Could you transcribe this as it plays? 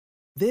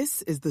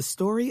This is the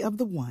story of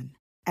the one.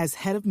 As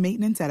head of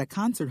maintenance at a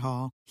concert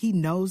hall, he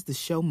knows the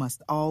show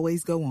must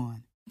always go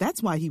on.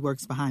 That's why he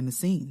works behind the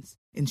scenes,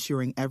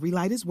 ensuring every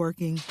light is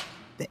working,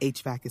 the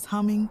HVAC is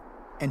humming,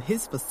 and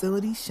his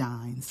facility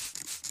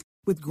shines.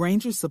 With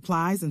Grainger's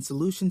supplies and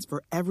solutions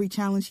for every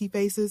challenge he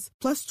faces,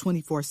 plus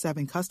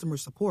 24/7 customer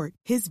support,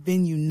 his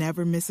venue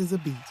never misses a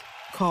beat.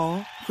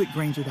 Call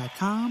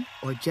quickgrainger.com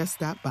or just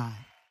stop by.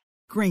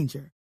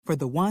 Grainger, for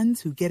the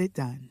ones who get it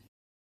done.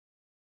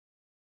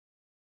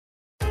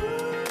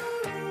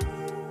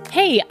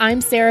 Hey,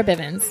 I'm Sarah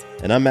Bivens.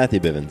 And I'm Matthew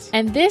Bivens.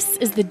 And this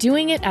is the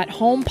Doing It at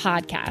Home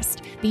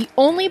podcast, the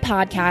only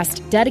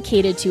podcast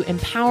dedicated to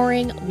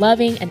empowering,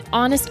 loving, and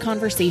honest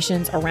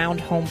conversations around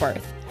home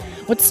birth.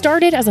 What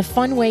started as a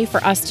fun way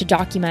for us to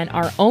document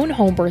our own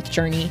home birth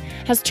journey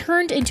has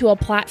turned into a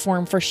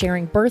platform for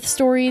sharing birth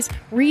stories,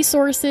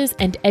 resources,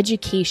 and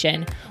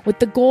education with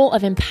the goal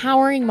of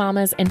empowering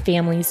mamas and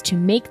families to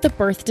make the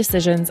birth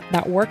decisions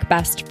that work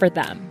best for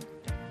them.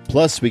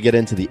 Plus, we get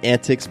into the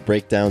antics,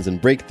 breakdowns,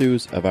 and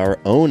breakthroughs of our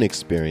own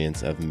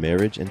experience of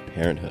marriage and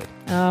parenthood.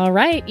 All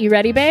right, you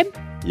ready, babe?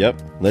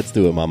 Yep, let's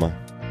do it, mama.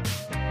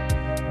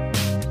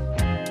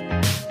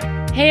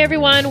 Hey,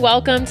 everyone.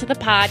 Welcome to the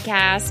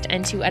podcast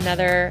and to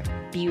another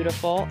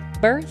beautiful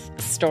birth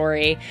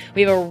story.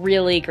 We have a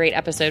really great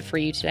episode for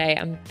you today.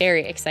 I'm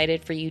very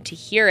excited for you to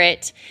hear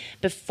it.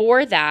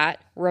 Before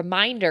that,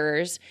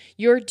 reminders,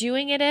 you're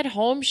Doing It at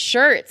Home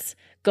shirts.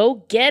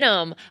 Go get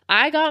them.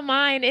 I got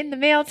mine in the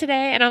mail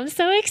today and I'm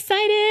so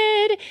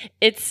excited.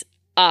 It's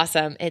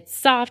awesome. It's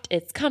soft.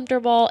 It's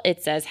comfortable.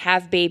 It says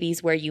have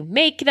babies where you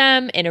make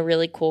them in a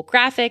really cool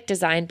graphic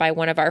designed by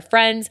one of our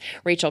friends,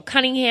 Rachel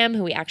Cunningham,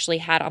 who we actually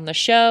had on the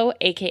show,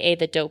 aka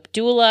the Dope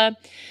Doula.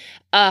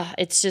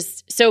 It's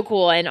just so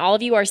cool. And all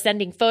of you are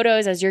sending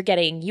photos as you're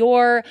getting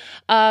your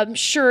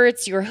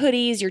shirts, your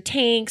hoodies, your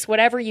tanks,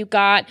 whatever you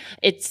got.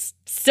 It's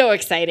so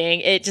exciting.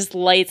 It just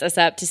lights us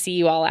up to see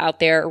you all out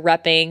there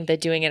repping the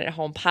Doing It at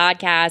Home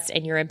podcast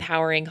and your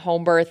empowering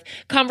home birth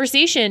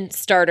conversation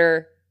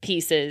starter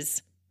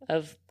pieces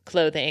of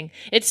clothing.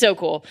 It's so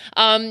cool.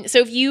 So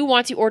if you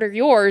want to order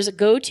yours,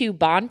 go to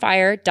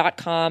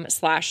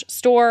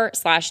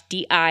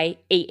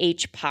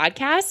bonfire.com/store/DIAH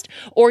podcast,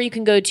 or you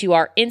can go to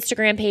our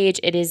Instagram page.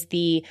 It is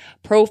the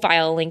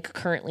profile link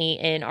currently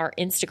in our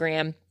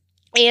Instagram.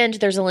 And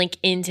there's a link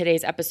in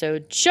today's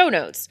episode show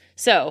notes.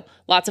 So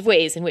lots of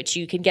ways in which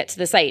you can get to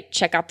the site,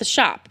 check out the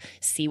shop,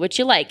 see what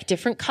you like,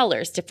 different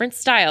colors, different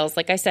styles.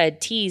 Like I said,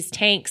 tees,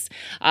 tanks,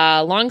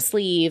 long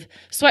sleeve,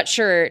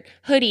 sweatshirt,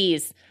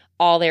 hoodies,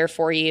 all there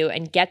for you,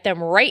 and get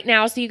them right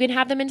now so you can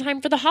have them in time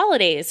for the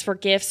holidays for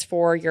gifts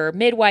for your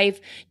midwife,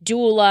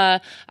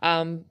 doula,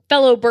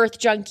 fellow birth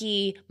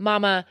junkie,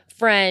 mama,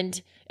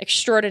 friend,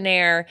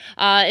 extraordinaire.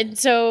 And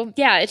so,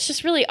 yeah, it's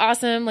just really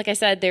awesome. Like I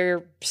said,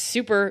 they're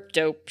super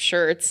dope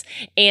shirts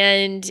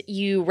and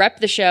you rep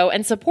the show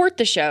and support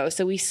the show.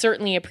 So we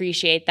certainly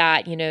appreciate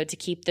that, to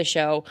keep the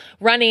show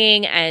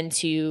running and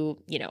to,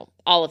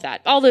 all of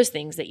that, all those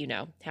things that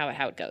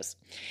how it goes.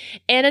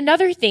 And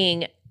another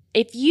thing,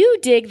 if you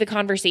dig the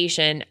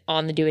conversation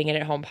on the Doing It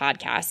at Home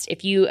podcast,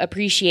 if you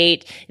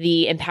appreciate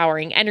the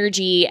empowering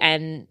energy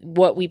and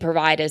what we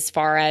provide as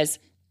far as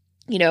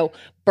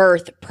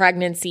birth,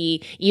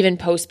 pregnancy, even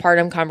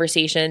postpartum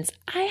conversations,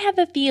 I have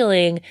a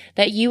feeling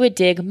that you would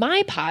dig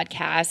my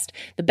podcast,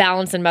 the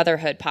Balance and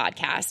Motherhood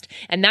podcast.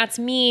 And that's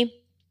me,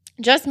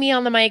 just me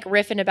on the mic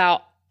riffing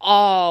about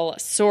all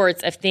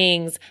sorts of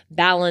things,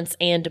 balance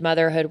and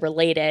motherhood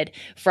related,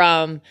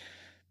 from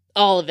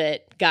all of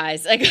it,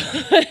 guys. Like,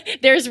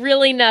 there's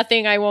really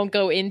nothing I won't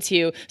go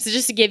into. So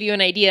just to give you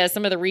an idea,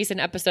 some of the recent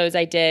episodes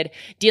I did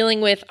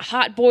dealing with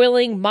hot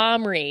boiling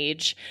mom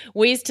rage,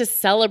 ways to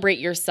celebrate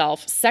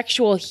yourself,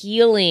 sexual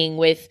healing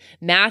with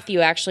Matthew.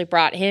 Actually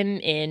brought him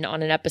in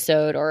on an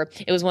episode, or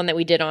it was one that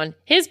we did on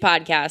his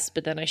podcast,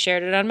 but then I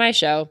shared it on my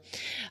show.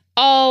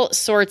 All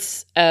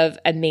sorts of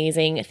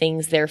amazing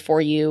things there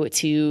for you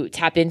to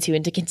tap into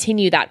and to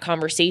continue that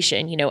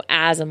conversation,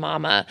 as a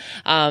mama,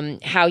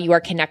 how you are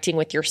connecting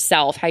with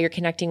yourself, how you're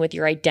connecting with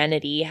your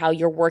identity, how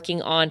you're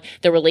working on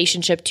the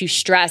relationship to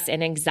stress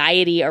and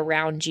anxiety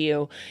around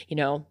you,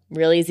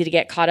 really easy to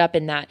get caught up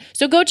in that.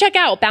 So go check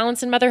out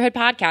Balance and Motherhood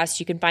podcast.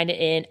 You can find it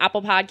in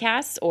Apple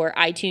Podcasts or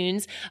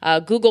iTunes,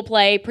 Google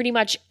Play, pretty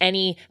much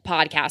any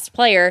podcast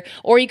player,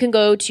 or you can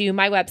go to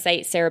my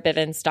website,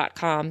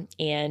 sarahbivens.com,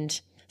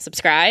 and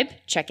subscribe,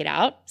 check it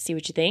out, see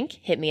what you think,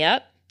 hit me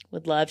up.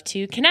 Would love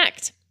to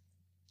connect.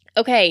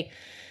 Okay,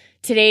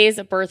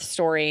 today's birth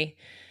story.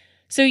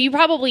 So you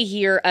probably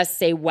hear us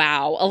say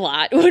wow a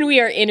lot when we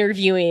are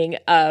interviewing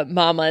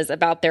mamas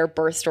about their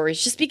birth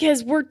stories, just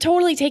because we're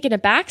totally taken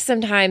aback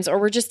sometimes, or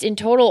we're just in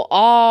total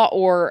awe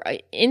or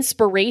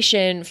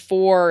inspiration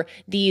for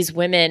these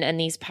women and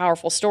these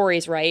powerful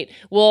stories, right?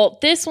 Well,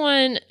 this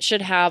one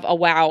should have a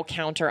wow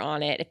counter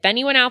on it. If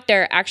anyone out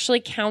there actually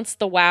counts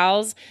the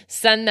wows,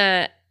 send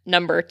that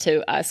number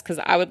to us, because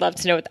I would love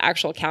to know what the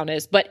actual count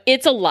is, but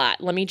it's a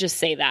lot. Let me just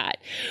say that.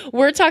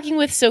 We're talking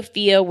with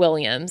Sophia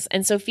Williams,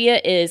 and Sophia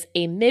is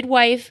a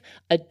midwife,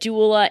 a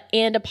doula,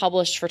 and a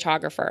published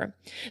photographer.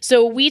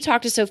 So we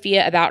talked to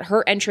Sophia about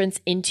her entrance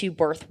into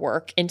birth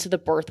work, into the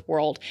birth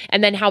world,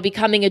 and then how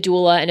becoming a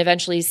doula and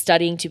eventually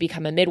studying to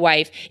become a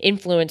midwife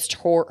influenced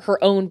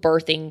her own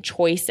birthing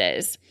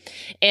choices.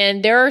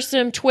 And there are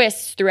some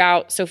twists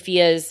throughout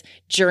Sophia's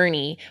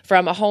journey,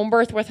 from a home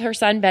birth with her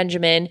son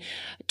Benjamin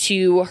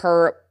to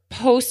her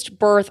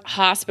post-birth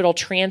hospital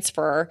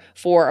transfer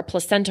for a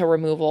placenta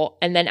removal,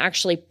 and then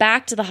actually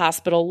back to the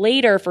hospital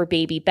later for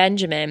baby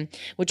Benjamin,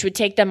 which would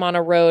take them on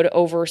a road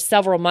over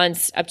several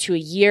months, up to a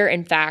year,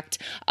 in fact,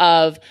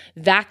 of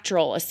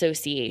Vactral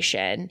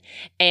association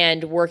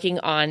and working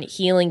on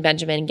healing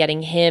Benjamin,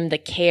 getting him the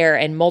care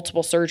and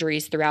multiple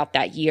surgeries throughout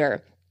that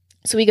year.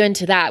 So we go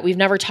into that. We've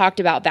never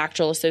talked about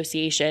Vactral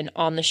association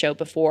on the show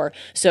before.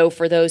 So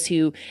for those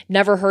who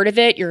never heard of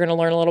it, you're going to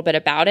learn a little bit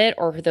about it.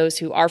 Or for those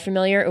who are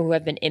familiar or who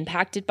have been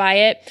impacted by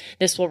it,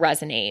 this will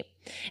resonate.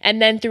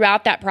 And then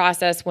throughout that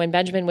process, when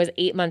Benjamin was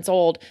 8 months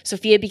old,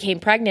 Sophia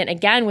became pregnant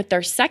again with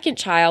their second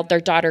child,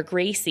 their daughter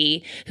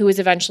Gracie, who was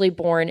eventually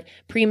born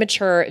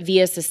premature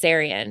via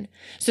cesarean.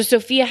 So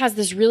Sophia has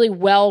this really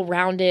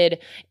well-rounded,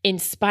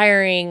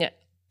 inspiring,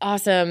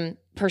 awesome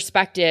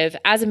perspective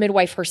as a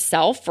midwife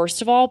herself,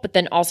 first of all, but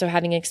then also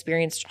having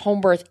experienced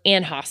home birth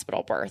and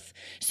hospital birth.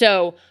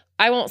 So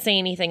I won't say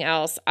anything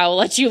else. I will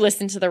let you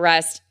listen to the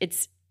rest.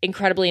 It's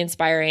incredibly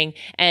inspiring.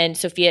 And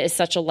Sophia is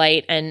such a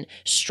light and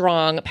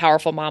strong,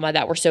 powerful mama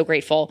that we're so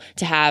grateful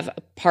to have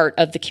a part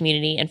of the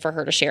community and for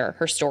her to share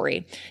her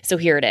story. So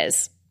here it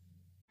is.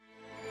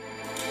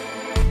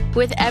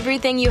 With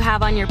everything you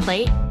have on your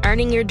plate,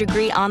 earning your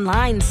degree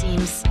online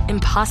seems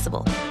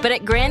impossible. But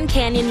at Grand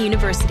Canyon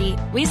University,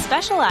 we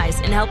specialize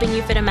in helping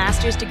you fit a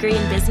master's degree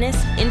in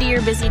business into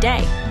your busy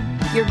day.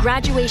 Your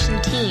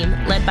graduation team,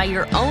 led by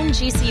your own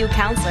GCU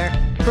counselor,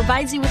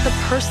 provides you with the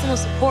personal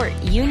support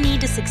you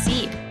need to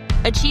succeed.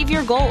 Achieve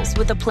your goals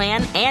with a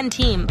plan and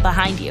team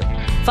behind you.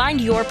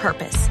 Find your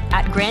purpose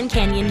at Grand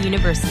Canyon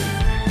University.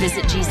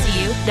 Visit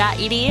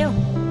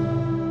gcu.edu.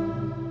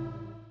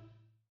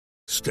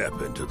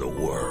 Step into the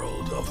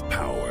world of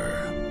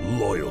power,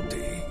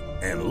 loyalty,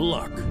 and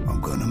luck. I'm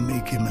gonna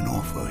make him an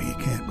offer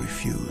he can't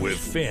refuse. With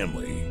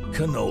family,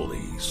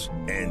 cannolis,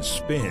 and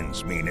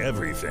spins mean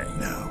everything.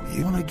 Now,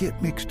 you wanna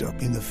get mixed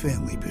up in the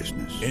family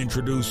business.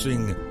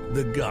 Introducing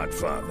The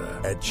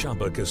Godfather at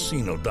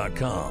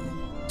ChumbaCasino.com.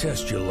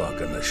 Test your luck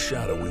in the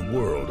shadowy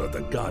world of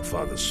The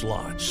Godfather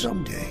slot.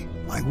 Someday,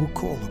 I will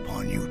call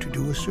upon you to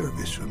do a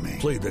service for me.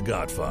 Play The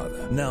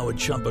Godfather, now at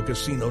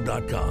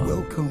ChumbaCasino.com.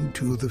 Welcome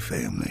to the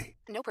family.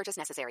 No purchase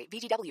necessary.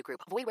 VGW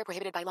Group. Void where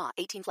prohibited by law.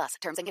 18 plus.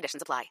 Terms and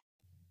conditions apply.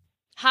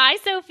 Hi,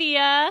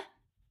 Sophia.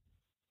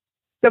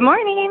 Good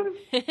morning.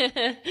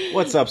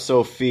 What's up,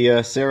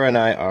 Sophia? Sarah and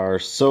I are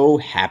so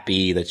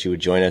happy that you would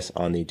join us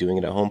on the Doing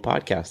It at Home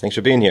podcast. Thanks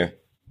for being here.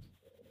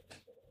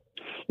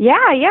 Yeah,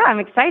 I'm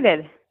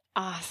excited.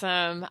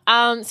 Awesome.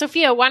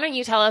 Sophia, why don't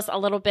you tell us a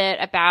little bit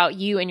about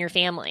you and your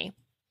family?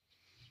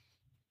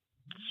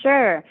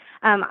 Sure.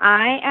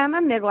 I am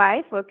a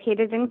midwife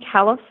located in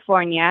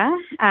California.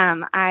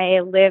 I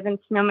live in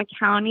Sonoma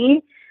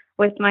County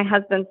with my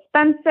husband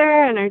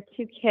Spencer and our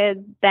two kids,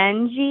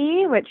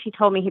 Benji, which he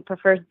told me he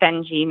prefers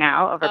Benji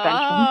now over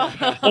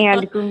Benjamin,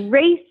 and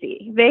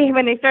Gracie.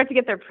 When they start to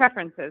get their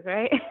preferences,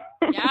 right?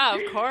 Yeah,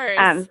 of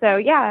course.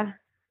 Ben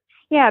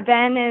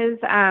is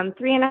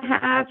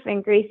 3.5,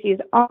 and Gracie is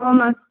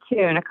almost 2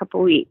 in a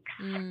couple weeks.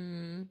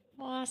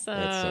 Awesome.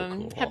 That's so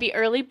cool. Happy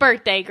early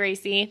birthday,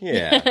 Gracie.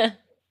 Yeah.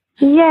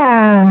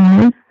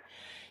 Yeah.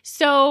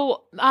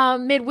 So,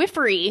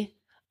 midwifery,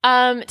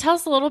 tell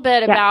us a little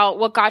bit about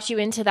what got you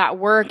into that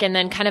work and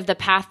then kind of the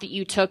path that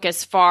you took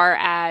as far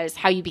as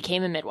how you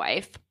became a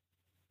midwife.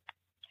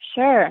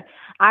 Sure.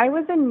 I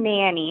was a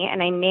nanny,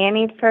 and I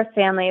nannied for a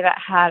family that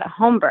had a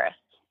home birth.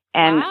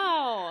 And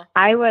wow.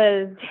 I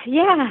was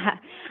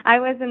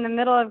in the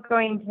middle of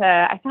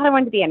I thought I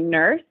wanted to be a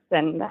nurse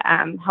and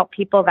help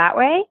people that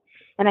way.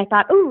 And I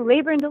thought,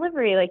 labor and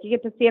delivery, like you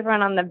get to see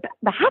everyone on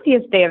the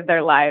happiest day of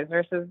their lives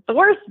versus the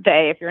worst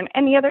day if you're in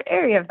any other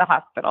area of the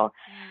hospital.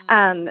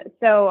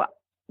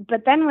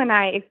 But then when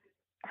I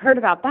heard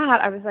about that,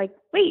 I was like,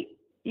 wait,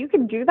 you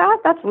can do that?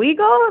 That's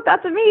legal?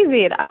 That's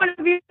amazing. I want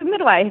to be a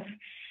midwife.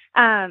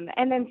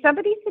 And then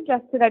somebody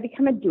suggested I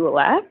become a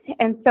doula.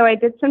 And so I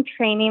did some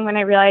training when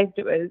I realized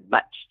it was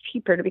much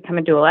cheaper to become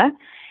a doula.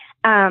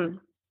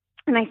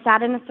 And I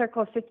sat in a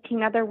circle of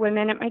 15 other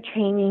women at my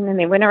training, and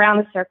they went around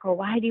the circle,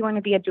 why do you want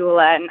to be a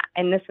doula?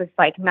 And this was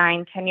like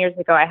 9-10 years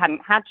ago. I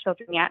hadn't had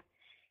children yet.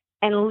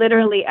 And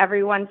literally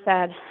everyone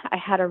said, I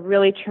had a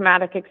really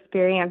traumatic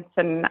experience,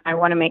 and I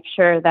want to make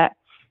sure that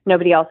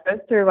nobody else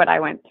goes through what I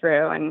went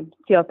through and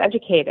feels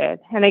educated.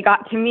 And they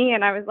got to me,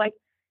 and I was like,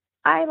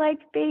 I like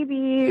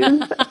babies.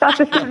 I thought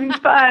this would be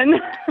fun.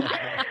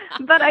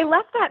 But I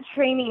left that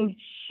training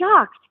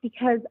shocked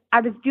because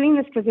I was doing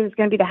this because it was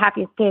going to be the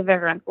happiest day of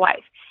everyone's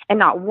life. And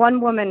not one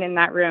woman in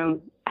that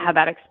room had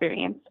that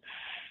experience.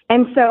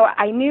 And so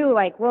I knew,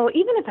 like, well,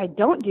 even if I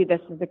don't do this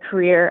as a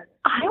career,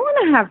 I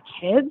want to have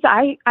kids.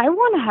 I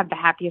want to have the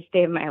happiest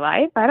day of my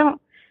life. I don't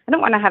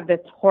want to have this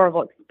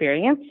horrible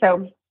experience.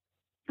 So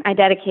I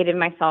dedicated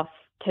myself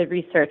to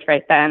research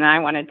right then. I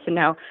wanted to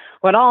know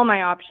what all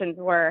my options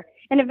were.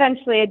 And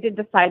eventually I did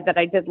decide that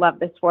I did love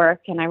this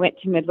work, and I went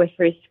to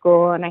midwifery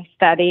school and I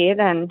studied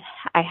and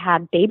I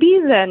had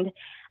babies, and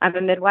I'm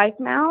a midwife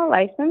now,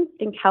 licensed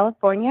in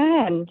California.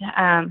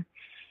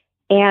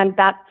 And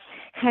that's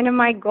kind of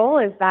my goal,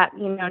 is that,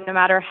 you know, no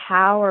matter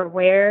how or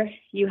where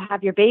you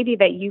have your baby,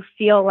 that you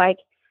feel like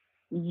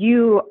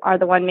you are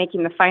the one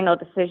making the final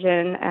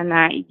decision and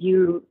that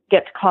you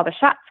get to call the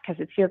shots because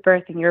it's your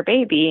birth and your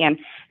baby. And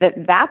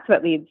that's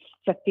what leads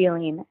to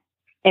feeling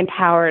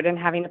empowered and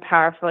having a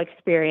powerful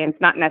experience,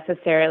 not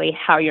necessarily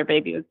how your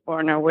baby was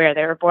born or where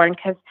they were born,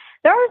 because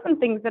there are some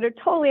things that are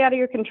totally out of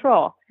your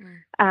control.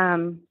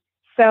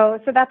 So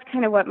that's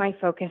kind of what my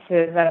focus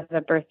is as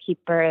a birth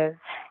keeper, is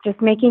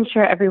just making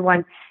sure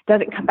everyone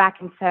doesn't come back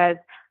and says,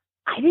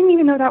 I didn't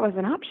even know that was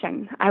an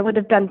option. I would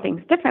have done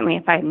things differently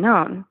if I had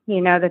known,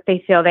 you know, that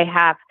they feel they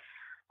have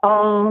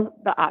all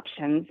the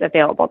options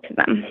available to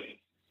them.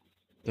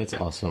 That's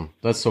awesome.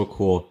 That's so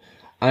cool.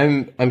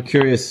 I'm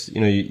curious, you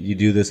know, you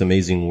do this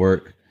amazing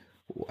work.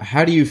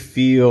 How do you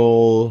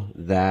feel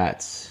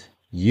that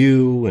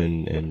you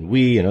and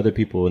we and other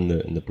people in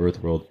the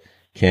birth world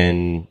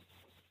can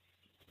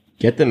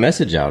get the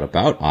message out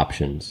about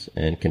options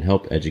and can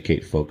help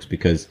educate folks?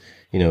 Because,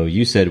 you know,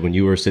 you said when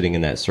you were sitting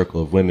in that circle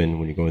of women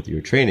when you're going through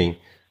your training,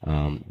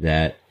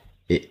 that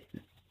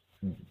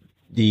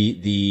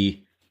the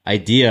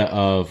idea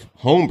of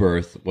home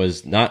birth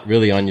was not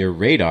really on your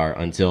radar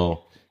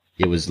until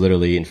it was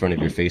literally in front of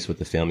your face with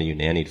the family you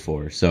nannied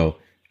for. So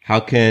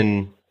how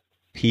can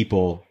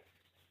people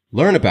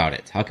learn about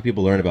it? How can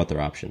people learn about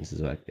their options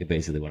is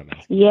basically what I'm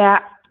asking. Yeah.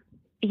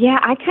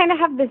 I kind of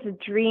have this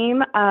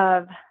dream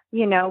of,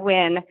 you know,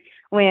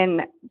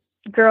 when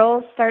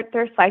girls start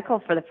their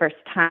cycle for the first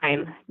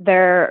time,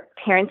 their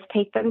parents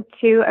take them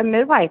to a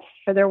midwife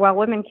for their well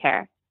women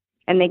care,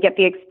 and they get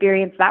the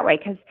experience that way.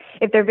 Because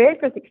if their very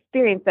first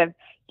experience of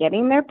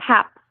getting their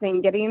PAPs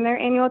and getting their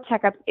annual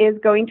checkups is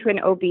going to an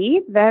OB,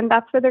 then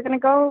that's where they're going to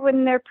go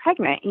when they're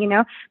pregnant, you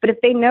know. But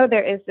if they know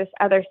there is this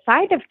other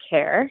side of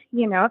care,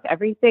 you know, if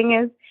everything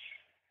is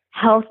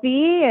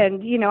healthy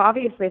and, you know,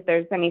 obviously if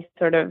there's any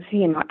sort of,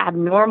 you know,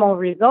 abnormal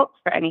results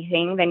for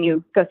anything, then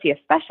you go see a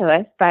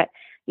specialist. But,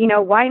 you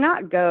know, why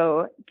not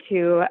go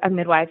to a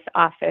midwife's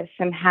office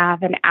and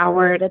have an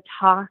hour to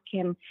talk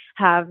and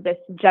have this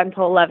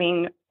gentle,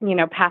 loving, you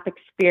know, path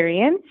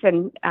experience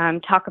and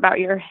talk about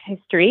your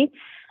history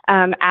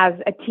as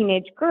a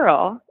teenage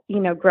girl, you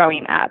know,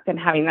 growing up and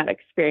having that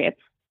experience.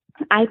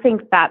 I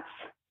think that's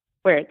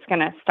where it's going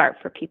to start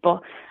for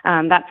people.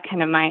 That's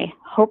kind of my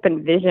hope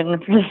and vision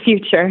for the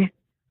future.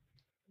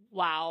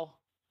 Wow.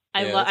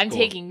 I'm cool.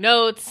 Taking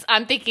notes.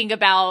 I'm thinking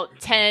about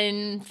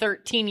 10,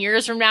 13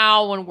 years from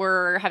now when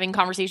we're having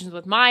conversations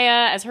with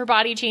Maya as her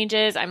body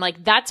changes. I'm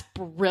like, that's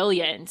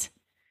brilliant.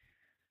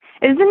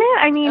 Isn't it?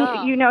 I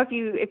mean, you know, if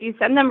you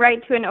send them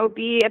right to an OB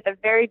at the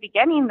very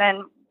beginning,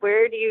 then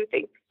where do you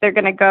think they're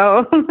going to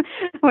go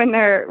when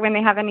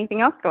they have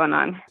anything else going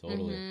on?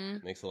 Totally.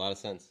 Makes a lot of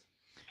sense.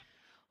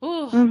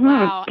 Ooh,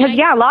 wow. Because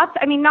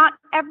not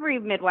every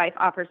midwife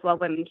offers well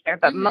women care,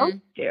 but most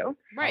do.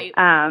 Right.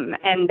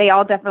 And they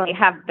all definitely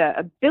have the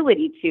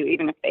ability to,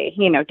 even if they,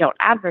 you know, don't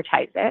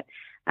advertise it.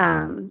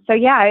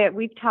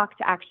 We've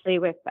talked actually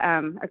with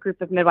a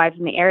group of midwives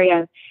in the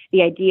area,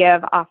 the idea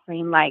of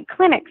offering like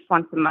clinics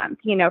once a month,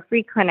 you know,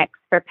 free clinics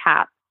for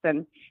PAPs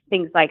and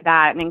things like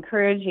that, and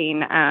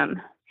encouraging,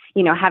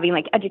 you know, having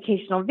like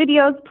educational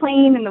videos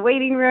playing in the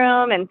waiting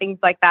room and things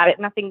like that.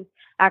 Nothing's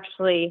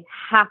actually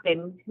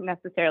happened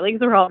necessarily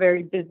because we're all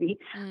very busy,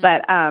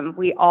 but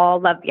we all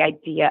love the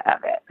idea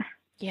of it.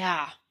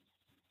 Yeah.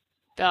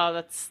 Oh,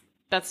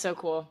 that's so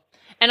cool.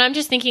 And I'm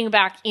just thinking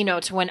back, you know,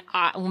 to when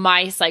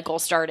my cycle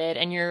started,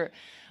 and you're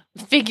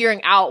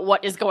figuring out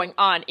what is going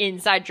on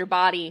inside your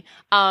body.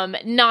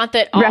 Not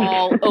that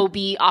all OB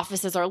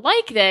offices are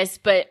like this,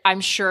 but I'm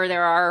sure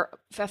there are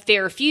a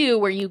fair few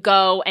where you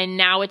go and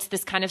now it's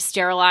this kind of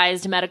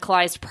sterilized,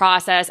 medicalized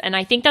process. And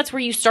I think that's where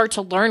you start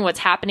to learn what's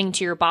happening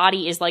to your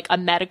body is like a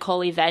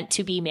medical event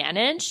to be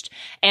managed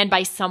and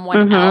by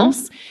someone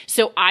else.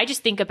 So I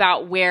just think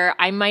about where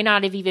I might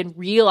not have even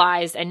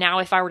realized. And now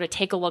if I were to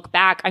take a look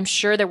back, I'm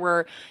sure there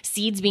were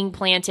seeds being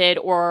planted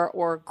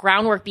or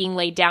groundwork being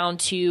laid down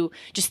to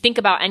just think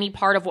about any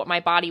part of what my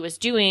body was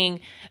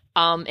doing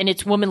in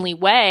its womanly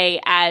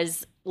way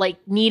as like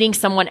needing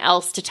someone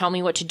else to tell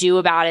me what to do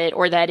about it,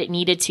 or that it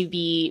needed to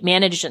be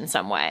managed in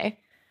some way.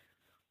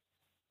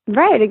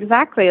 Right,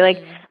 exactly.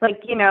 Like,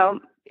 you know,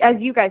 as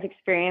you guys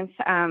experience,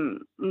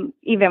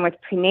 even with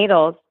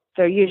prenatals,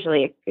 they're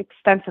usually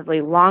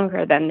extensively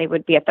longer than they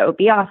would be at the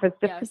OB office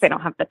just because they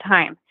don't have the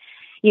time.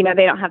 You know,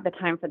 they don't have the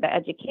time for the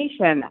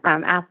education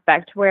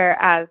aspect.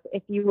 Whereas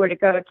if you were to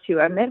go to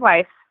a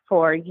midwife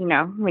for, you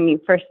know, when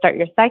you first start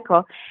your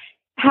cycle,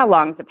 how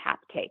long's the pap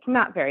take?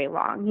 Not very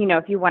long,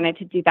 if you wanted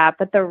to do that.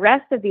 But the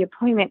rest of the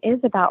appointment is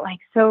about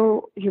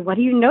so what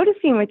are you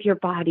noticing with your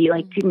body?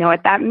 Do you know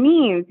what that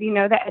means?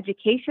 The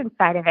education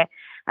side of it,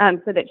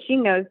 so that she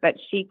knows that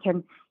she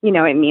can,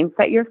 it means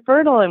that you're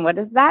fertile. And what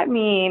does that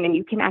mean? And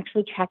you can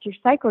actually track your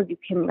cycles. You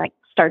can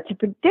start to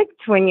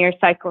predict when your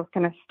cycle is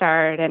going to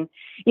start. And,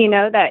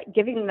 that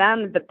giving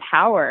them the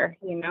power,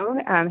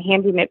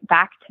 handing it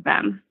back to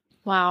them.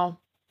 Wow.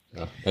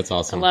 Oh, that's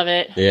awesome. I love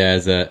it. Yeah,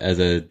 as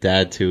a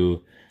dad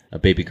to a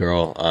baby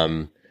girl,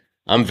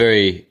 I'm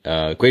very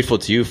grateful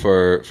to you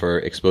for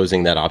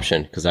exposing that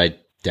option, because I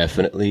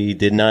definitely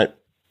did not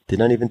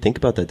even think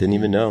about that. Didn't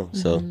even know.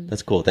 So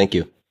that's cool. Thank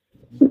you.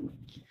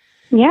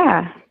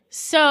 Yeah.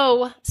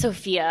 So,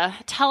 Sophia,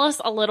 tell us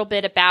a little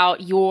bit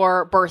about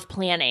your birth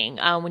planning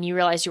when you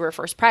realized you were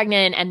first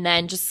pregnant, and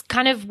then just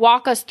kind of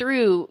walk us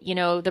through,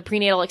 the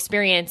prenatal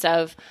experience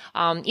of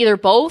either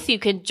both. You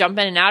could jump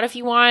in and out if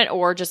you want,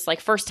 or just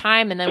first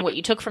time, and then what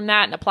you took from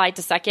that and applied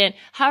to second,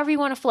 however you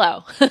want to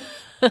flow.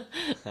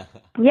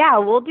 Yeah,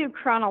 we'll do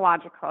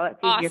chronological.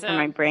 It's easier for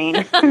my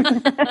brain.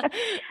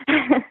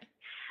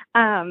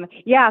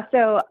 Yeah,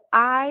 so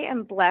I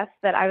am blessed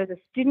that I was a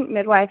student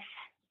midwife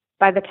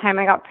by the time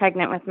I got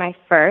pregnant with my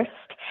first.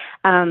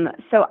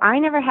 So I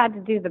never had to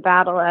do the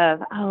battle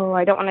of,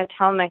 I don't want to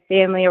tell my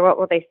family, or what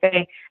will they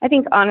say? I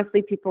think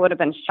honestly, people would have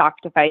been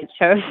shocked if I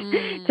chose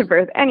to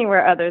birth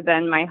anywhere other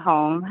than my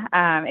home.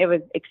 It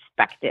was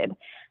expected.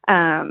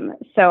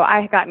 So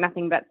I got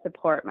nothing but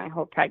support my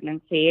whole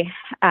pregnancy.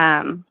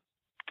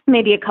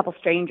 Maybe a couple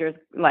strangers,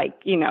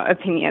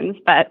 opinions,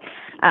 but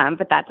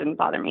that didn't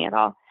bother me at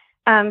all.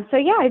 So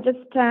yeah, I just,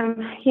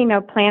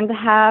 planned to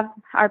have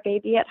our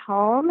baby at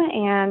home.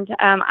 And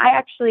I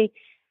actually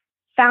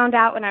found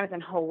out when I was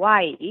in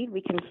Hawaii,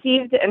 we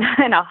conceived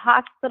in a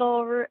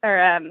hospital,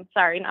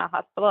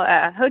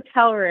 a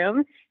hotel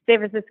room, San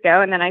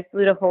Francisco. And then I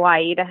flew to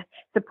Hawaii to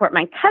support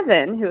my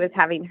cousin who was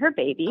having her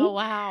baby. Oh,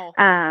 wow.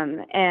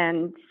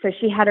 And so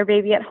she had her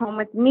baby at home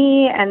with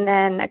me. And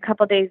then a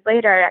couple days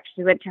later, I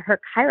actually went to her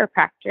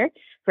chiropractor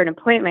for an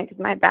appointment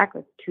because my back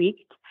was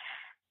tweaked.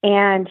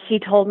 And she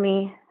told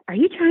me, "Are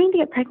you trying to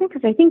get pregnant?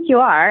 Because I think you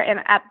are." And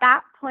at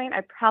that point,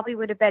 I probably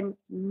would have been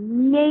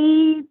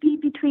maybe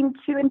between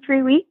 2 and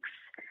 3 weeks.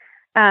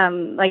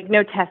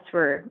 No tests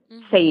were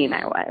saying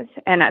I was.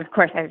 And of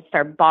course, I would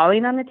start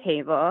bawling on the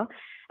table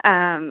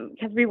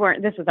because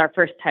this was our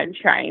first time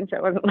trying. So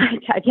it wasn't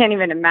I can't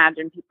even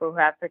imagine people who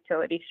have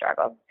fertility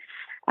struggles.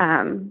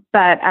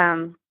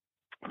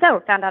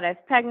 So found out I was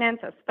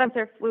pregnant. So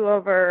Spencer flew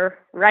over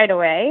right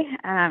away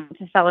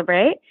to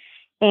celebrate.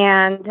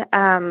 And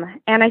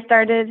I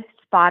started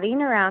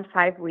spotting around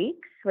 5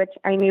 weeks, which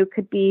I knew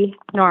could be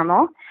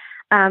normal.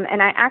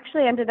 And I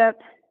actually ended up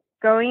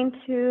going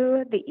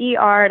to the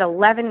ER at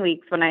 11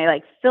 weeks when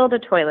I filled a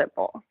toilet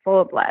bowl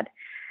full of blood.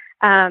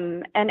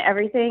 And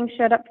everything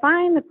showed up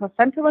fine. The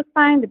placenta looked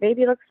fine. The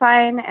baby looked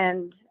fine.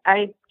 And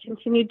I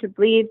continued to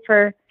bleed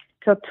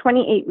till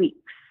 28 weeks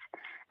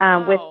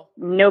with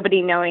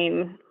nobody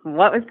knowing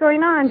what was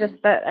going on, just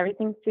that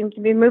everything seemed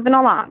to be moving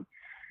along.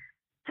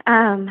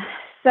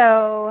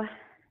 So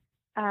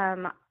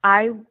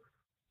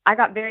I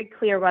got very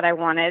clear what I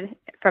wanted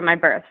from my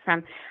birth,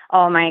 from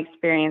all my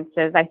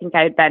experiences. I think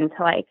I had been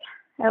to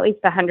at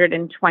least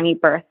 120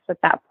 births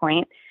at that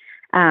point.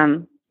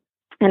 And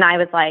I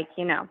was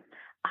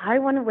I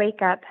want to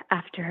wake up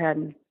after a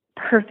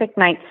perfect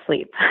night's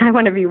sleep. I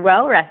want to be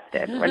well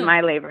rested when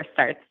my labor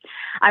starts.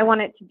 I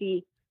want it to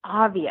be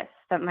obvious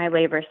that my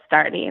labor is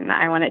starting.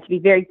 I want it to be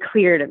very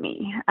clear to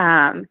me.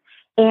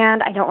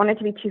 And I don't want it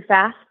to be too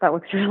fast. That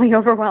looks really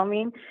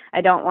overwhelming.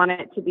 I don't want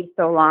it to be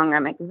so long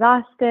I'm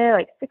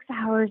exhausted. 6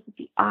 hours would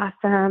be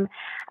awesome.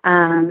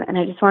 And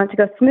I just want it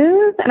to go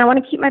smooth. And I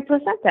want to keep my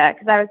placenta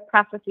because I was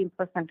processing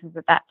placentas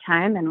at that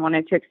time and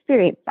wanted to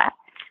experience that.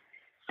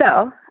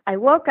 So I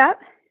woke up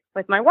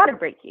with my water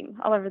breaking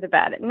all over the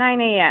bed at 9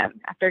 a.m.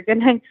 after a good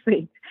night's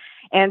sleep.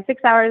 And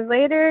 6 hours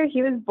later,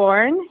 he was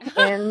born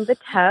in the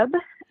tub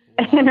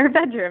in her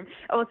bedroom.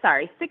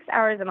 6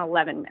 hours and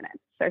 11 minutes.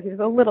 So he was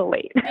a little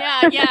late.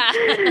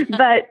 Yeah.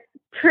 But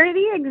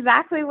pretty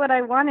exactly what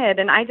I wanted.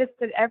 And I just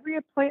did every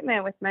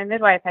appointment with my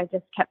midwife. I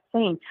just kept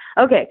saying,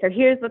 okay, so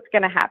here's what's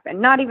going to happen.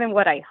 Not even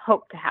what I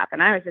hoped to happen.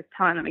 I was just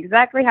telling them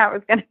exactly how it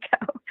was going to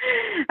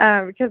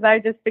go. Because I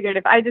just figured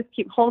if I just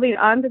keep holding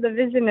on to the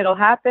vision, it'll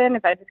happen.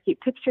 If I just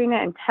keep picturing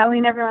it and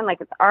telling everyone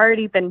it's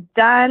already been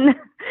done,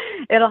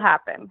 it'll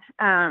happen.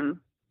 And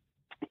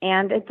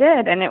it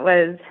did. And it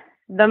was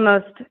the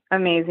most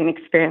amazing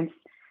experience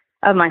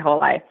of my whole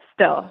life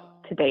still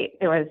to date.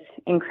 It was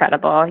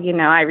incredible.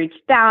 I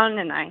reached down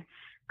and I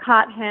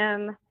caught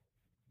him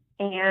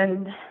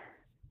and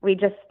we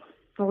just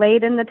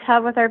laid in the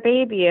tub with our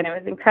baby and it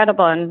was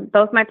incredible. And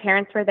both my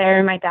parents were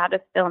there. My dad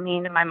was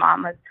filming and my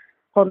mom was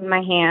holding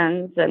my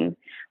hands. And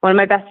one of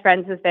my best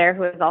friends was there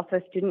who was also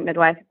a student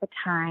midwife at the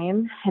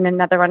time, and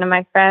another one of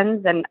my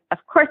friends. And of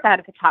course I had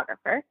a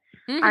photographer.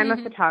 I'm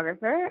a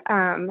photographer.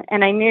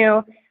 And I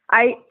knew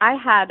I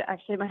had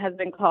actually my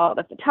husband called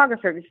a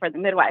photographer before the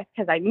midwife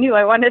because I knew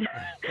I wanted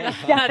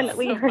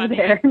definitely so her funny.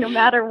 there no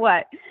matter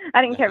what.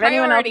 I didn't care if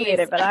anyone else made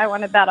it, but I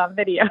wanted that on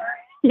video.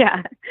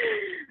 Yeah.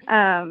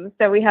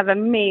 So we have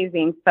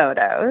amazing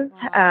photos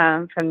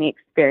from the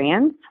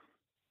experience.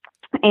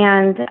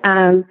 And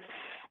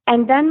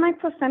then my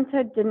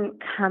placenta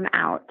didn't come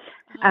out.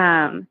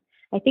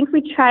 I think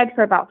we tried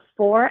for about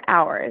 4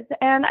 hours,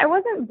 and I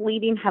wasn't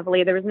bleeding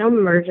heavily. There was no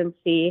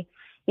emergency.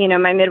 You know,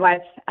 my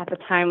midwife at the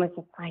time was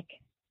just like,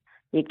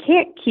 you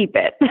can't keep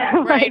it.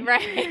 Right, like,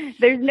 right.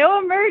 There's no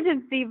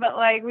emergency, but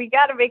like, we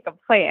got to make a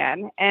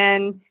plan.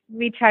 And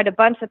we tried a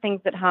bunch of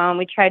things at home.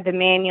 We tried to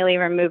manually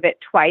remove it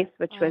twice,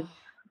 which was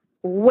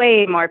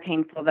way more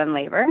painful than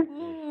labor.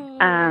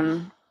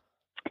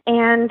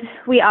 And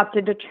we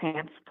opted to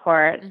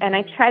transport. And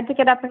I tried to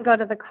get up and go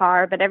to the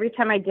car, but every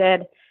time I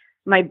did,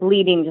 my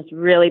bleeding just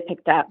really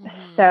picked up.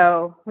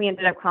 So we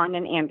ended up calling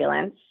an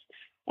ambulance,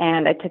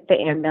 and I took the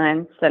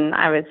ambulance, and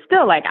I was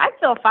still like, I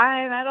feel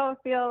fine. I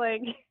don't feel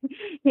like,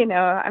 you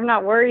know, I'm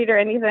not worried or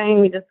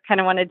anything. We just kind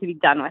of wanted to be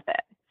done with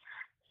it.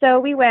 So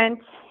we went,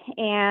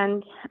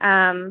 and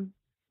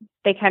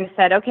they kind of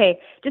said, okay,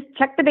 just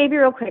check the baby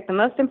real quick, the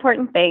most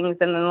important things,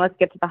 and then let's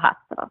get to the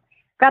hospital.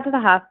 Got to the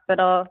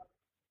hospital.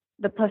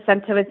 The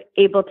placenta was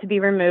able to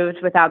be removed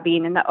without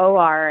being in the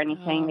OR or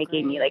anything. They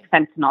gave me like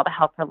fentanyl to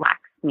help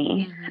relax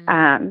me.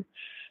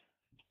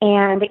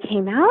 And it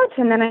came out,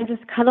 and then I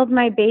just cuddled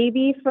my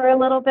baby for a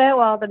little bit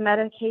while the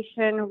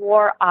medication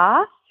wore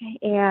off,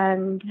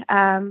 and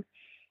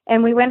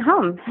we went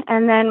home.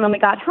 And then when we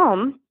got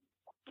home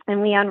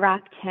and we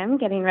unwrapped him,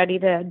 getting ready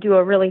to do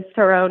a really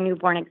thorough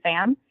newborn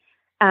exam,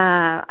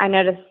 I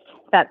noticed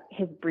that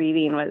his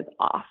breathing was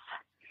off.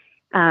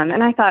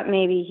 And I thought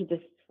maybe he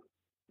just,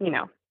 you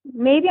know,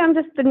 maybe I'm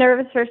just a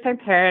nervous first-time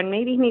parent.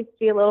 Maybe he needs to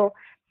see a little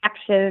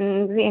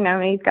action. You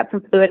know, he's got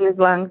some fluid in his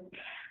lungs.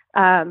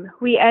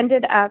 We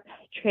ended up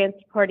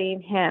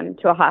transporting him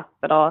to a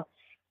hospital,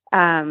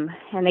 and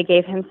they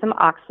gave him some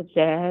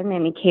oxygen,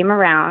 and he came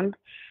around.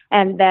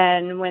 And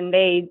then when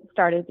they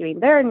started doing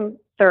their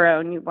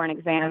thorough newborn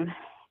exam,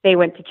 they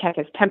went to check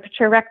his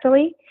temperature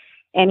rectally,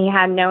 and he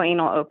had no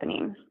anal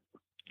opening.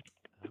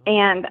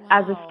 And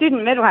as a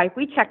student midwife,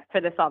 we checked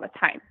for this all the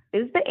time.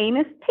 Is the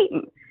anus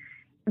patent?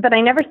 But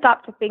I never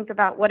stopped to think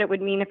about what it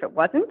would mean if it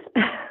wasn't.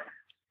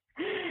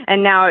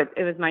 And now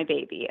it was my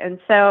baby. And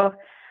so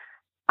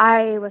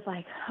I was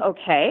like,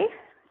 okay,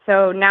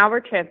 so now we're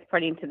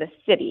transporting to the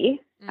city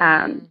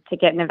to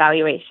get an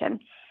evaluation.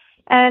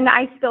 And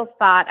I still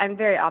thought, I'm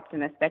very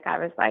optimistic. I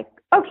was like,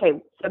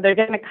 okay, so they're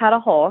going to cut a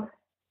hole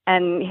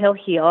and he'll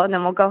heal and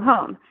then we'll go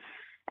home.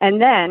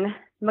 And then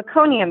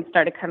meconium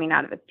started coming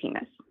out of his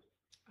penis.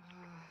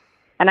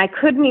 And I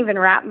couldn't even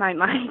wrap my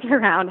mind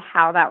around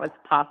how that was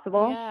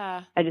possible.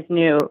 Yeah. I just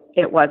knew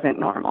it wasn't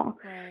normal.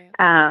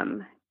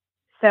 Right.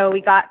 So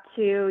we got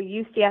to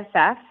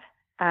UCSF,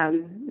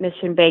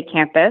 Mission Bay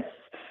campus,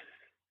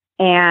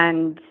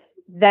 and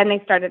then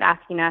they started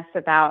asking us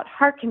about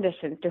heart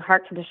conditions. Do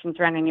heart conditions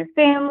run in your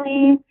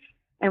family?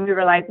 And we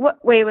were like,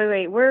 what? Wait.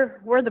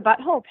 We're the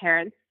butthole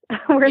parents.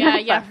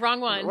 Wrong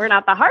one. We're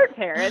not the heart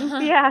parents.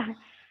 Yeah.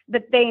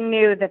 But they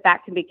knew that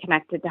can be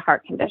connected to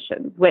heart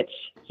conditions, which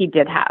he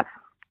did have,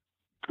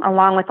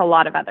 along with a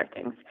lot of other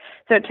things.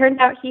 So it turned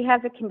out he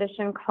has a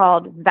condition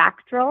called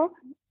VACTERL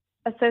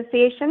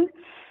Association,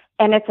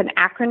 and it's an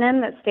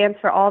acronym that stands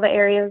for all the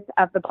areas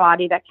of the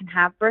body that can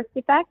have birth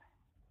defects.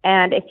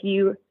 And if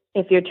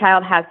your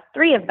child has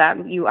 3 of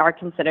them, you are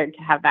considered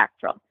to have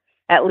VACTERL,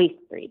 at least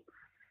 3.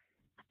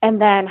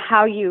 And then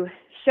how you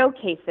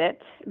showcase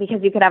it,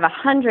 because you could have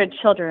 100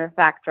 children with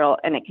VACTERL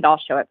and it could all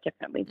show up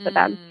differently for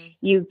them.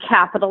 You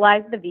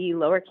capitalize the V,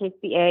 lowercase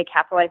the A,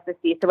 capitalize the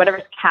C. So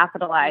whatever's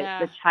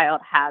capitalized, the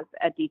child has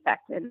a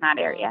defect in that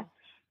area.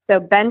 So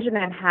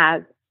Benjamin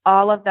has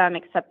all of them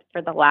except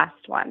for the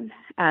last one.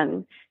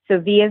 So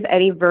V is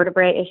any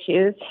vertebrae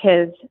issues.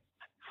 His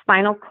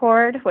spinal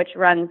cord, which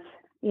runs,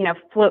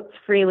 floats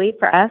freely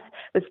for us,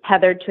 was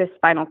tethered to his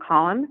spinal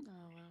column.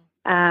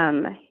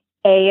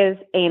 A is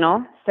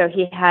anal, so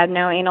he had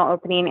no anal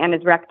opening and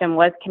his rectum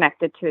was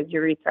connected to his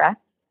urethra.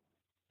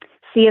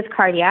 C is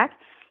cardiac.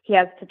 He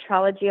has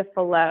tetralogy of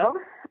Fallot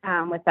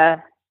with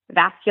a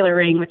vascular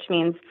ring, which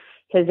means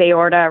his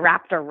aorta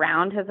wrapped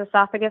around his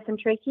esophagus and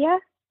trachea.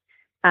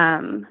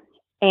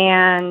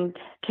 And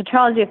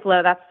tetralogy of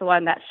Fallot, that's the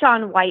one that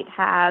Shaun White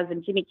has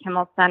and Jimmy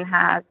Kimmel's son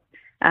has.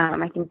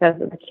 I think those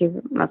are the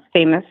 2 most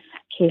famous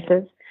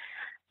cases.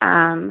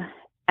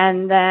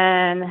 And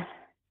then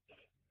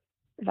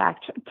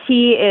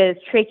T is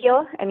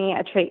tracheal, any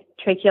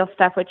tracheal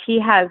stuff, which he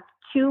has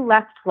 2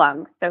 left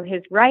lungs. So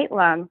his right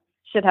lung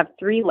should have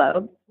 3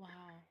 lobes,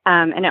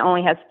 and it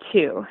only has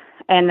 2.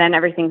 And then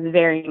everything's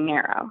very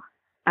narrow.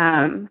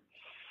 And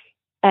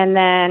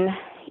then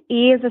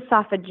E is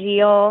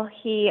esophageal.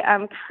 He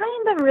kind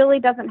of really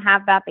doesn't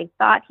have that. They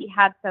thought he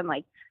had some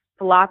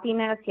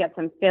floppiness. He had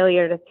some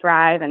failure to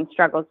thrive and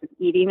struggles with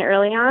eating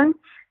early on.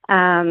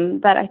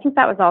 But I think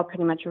that was all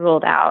pretty much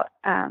ruled out.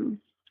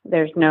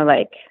 There's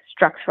no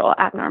structural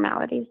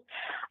abnormalities.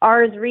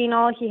 Ours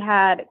renal, he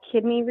had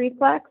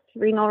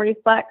renal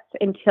reflex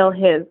until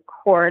his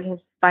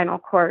spinal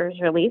cord was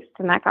released,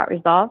 and that got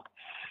resolved.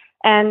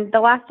 And the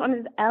last one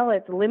is L,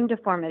 it's limb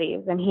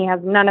deformities, and he has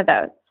none of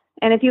those.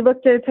 And if you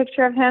looked at a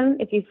picture of him,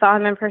 if you saw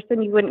him in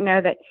person, you wouldn't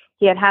know that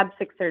he had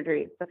 6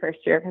 surgeries the first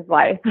year of his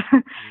life.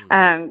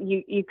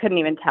 You couldn't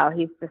even tell.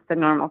 He's just a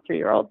normal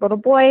 3-year-old little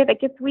boy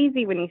that gets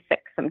wheezy when he's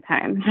sick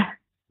sometimes.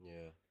 Yeah.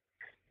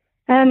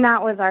 And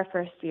that was our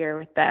first year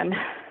with Ben.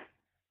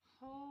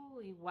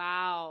 Holy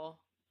wow.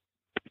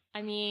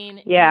 I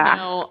mean,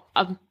 yeah.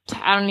 I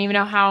don't even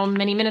know how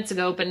many minutes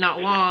ago, but not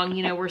long,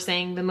 we're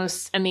saying the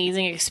most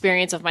amazing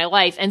experience of my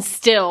life, and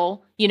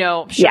still,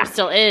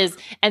 still is.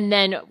 And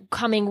then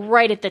coming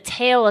right at the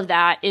tail of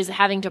that is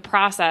having to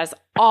process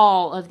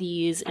all of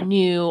these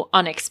new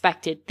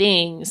unexpected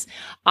things.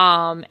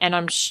 And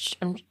I'm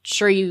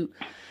sure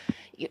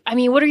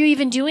what are you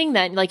even doing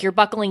then? Like, you're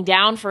buckling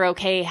down for,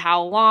 okay,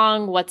 how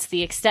long, what's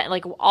the extent,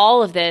 like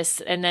all of this.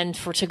 And then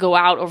to go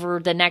out over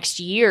the next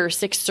year,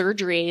 6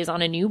 surgeries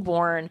on a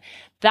newborn,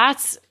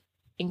 that's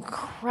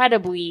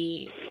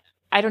incredibly,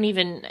 I don't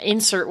even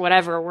insert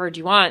whatever word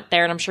you want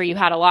there. And I'm sure you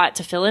had a lot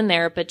to fill in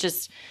there, but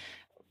just,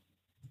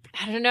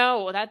 I don't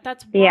know,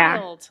 that's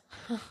wild.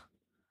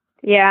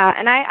 Yeah.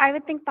 And I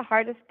would think the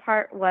hardest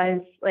part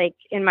was like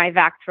in my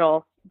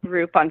Vactrol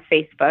group on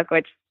Facebook,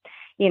 which,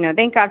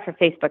 thank God for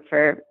Facebook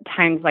for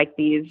times like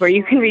these where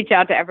you can reach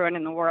out to everyone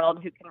in the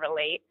world who can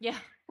relate. Yeah.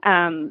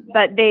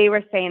 But they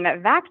were saying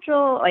that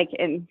Vactrol, like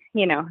in,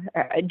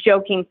 a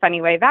joking,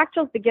 funny way,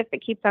 Vactrol's the gift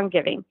that keeps on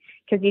giving,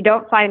 because you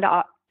don't find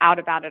out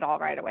about it all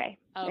right away.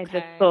 Okay. It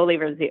just slowly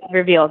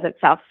reveals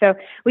itself. So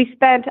we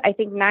spent, I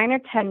think, 9 or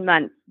 10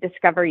 months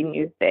discovering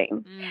new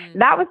things.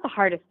 That was the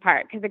hardest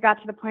part, because it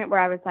got to the point where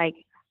I was like,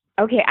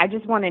 okay, I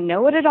just want to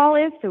know what it all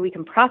is so we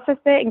can process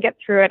it and get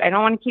through it. I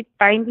don't want to keep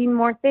finding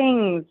more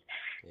things.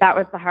 That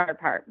was the hard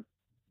part.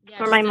 Yeah,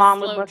 where my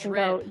mom would look and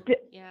go,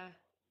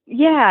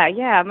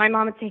 yeah. My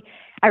mom would say,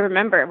 I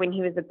remember when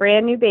he was a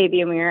brand new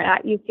baby and we were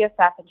at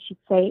UCSF, and she'd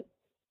say,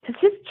 does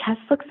his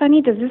chest look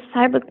funny? Does this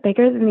side look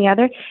bigger than the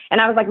other?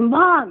 And I was like,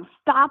 Mom,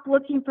 stop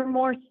looking for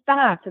more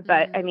stuff.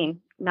 But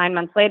 9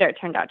 months later, it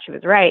turned out she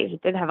was right. He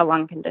did have a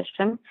lung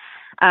condition.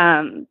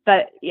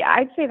 But yeah,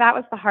 I'd say that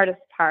was the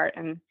hardest part.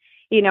 And,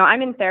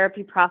 I'm in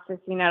therapy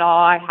processing it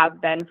all. I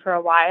have been for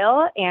a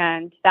while,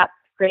 and that's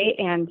great.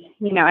 And,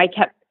 I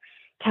kept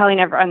telling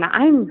everyone that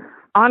I'm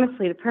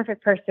honestly the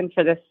perfect person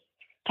for this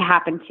to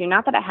happen to.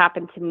 Not that it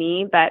happened to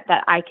me, but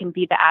that I can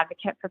be the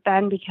advocate for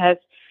Ben, because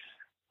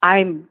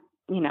I'm,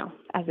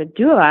 as a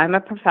doula, I'm a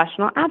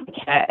professional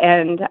advocate,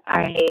 and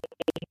I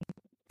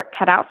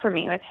cut out for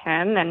me with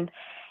him. And,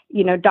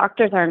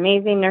 doctors are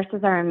amazing,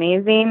 nurses are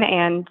amazing.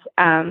 And,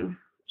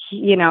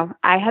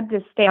 I had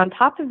to stay on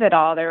top of it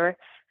all. There were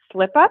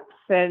slip-ups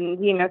and,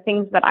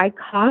 things that I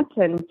caught,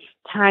 and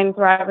times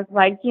where I was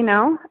like,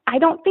 I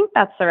don't think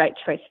that's the right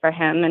choice for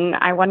him, and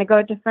I want to go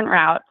a different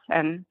route.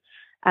 And,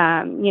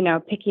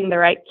 picking the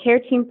right care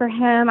team for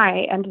him.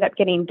 I ended up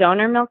getting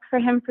donor milk for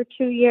him for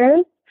 2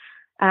 years.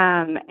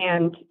 And,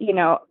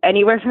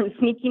 anywhere from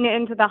sneaking it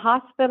into the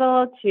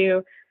hospital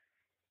to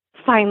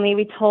finally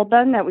we told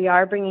them that we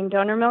are bringing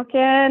donor milk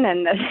in,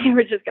 and that they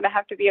were just going to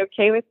have to be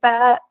okay with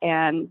that.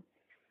 And,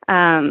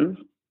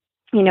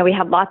 we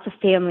had lots of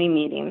family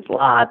meetings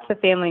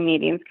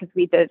because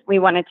we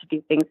wanted to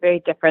do things very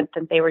different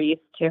than they were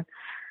used to.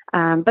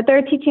 But they're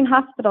a teaching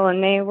hospital,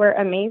 and they were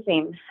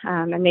amazing.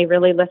 And they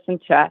really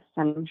listened to us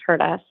and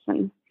heard us,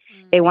 and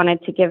they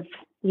wanted to give,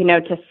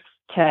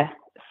 to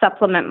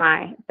supplement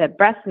the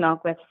breast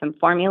milk with some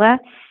formula,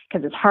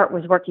 because his heart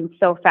was working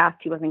so fast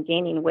he wasn't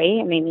gaining weight,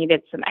 and they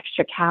needed some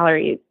extra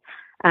calories.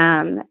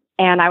 And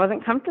I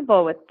wasn't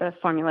comfortable with the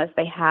formulas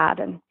they had,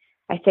 and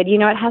I said,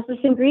 it has this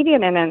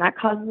ingredient in it, and that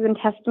causes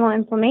intestinal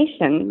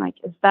inflammation. Like,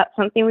 is that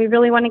something we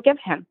really want to give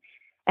him?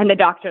 And the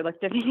doctor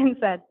looked at me and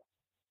said,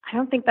 I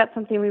don't think that's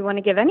something we want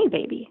to give any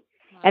baby.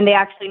 Wow. And they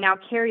actually now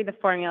carry the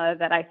formula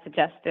that I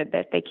suggested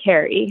that they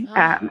carry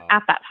at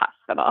that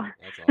hospital.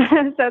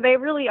 Awesome. So they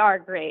really are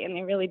great, and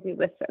they really do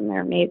listen. They're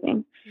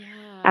amazing.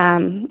 Yeah.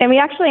 And we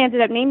actually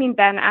ended up naming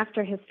Ben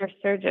after his first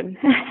surgeon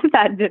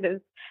that did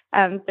his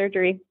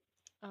surgery.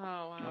 Oh,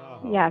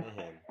 wow. Yes.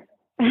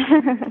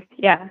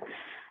 Yeah.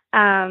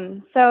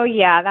 So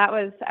yeah, that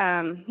was,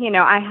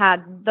 I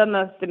had the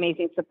most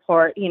amazing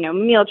support,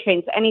 meal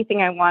trains,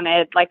 anything I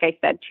wanted. Like I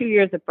said, 2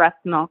 years of breast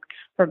milk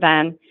for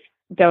Ben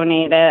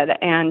donated.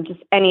 And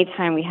just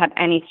anytime we had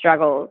any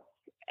struggles,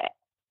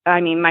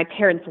 my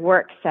parents'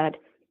 work said,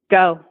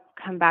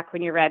 come back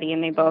when you're ready.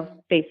 And they both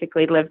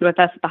basically lived with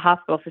us at the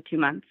hospital for 2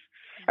 months,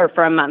 or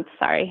for a month,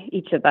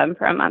 each of them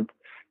for a month.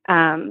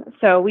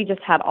 So we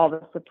just had all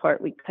the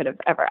support we could have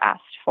ever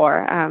asked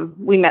for.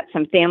 We met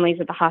some families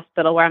at the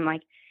hospital where I'm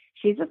like,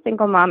 she's a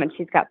single mom and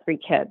she's got 3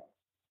 kids.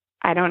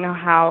 I don't know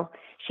how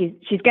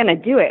she's going to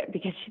do it,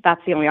 because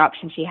that's the only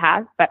option she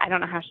has, but I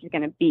don't know how she's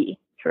going to be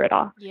through it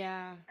all.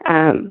 Yeah.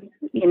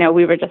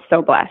 We were just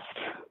so blessed.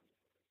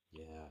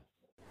 Yeah.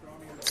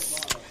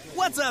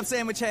 What's up,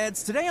 sandwich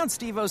heads? Today on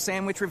Steve-O's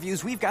Sandwich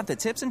Reviews, we've got the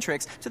tips and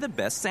tricks to the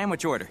best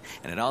sandwich order.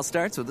 And it all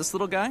starts with this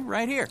little guy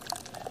right here.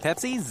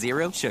 Pepsi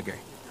Zero Sugar.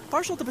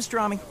 Partial to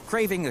pastrami,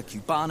 craving a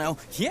Cubano.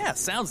 Yeah,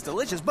 sounds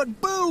delicious, but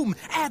boom!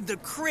 Add the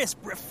crisp,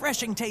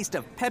 refreshing taste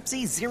of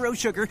Pepsi Zero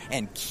Sugar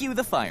and cue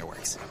the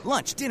fireworks.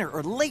 Lunch, dinner,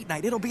 or late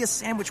night, it'll be a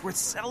sandwich worth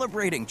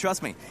celebrating.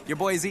 Trust me, your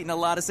boy's eaten a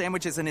lot of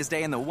sandwiches in his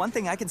day, and the one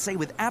thing I can say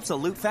with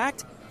absolute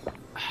fact,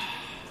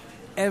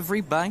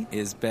 every bite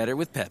is better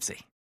with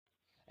Pepsi.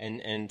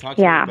 And talk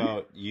to me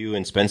about you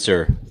and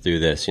Spencer through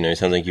this. You know, it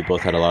sounds like you both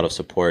had a lot of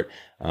support.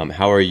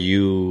 How are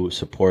you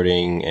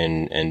supporting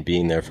and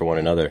being there for one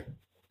another?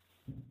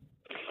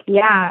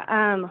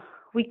 Yeah,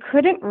 we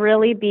couldn't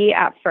really be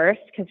at first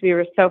because we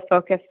were so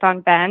focused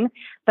on Ben,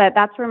 but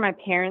that's where my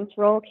parents'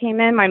 role came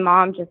in. My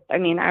mom I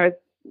was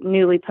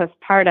newly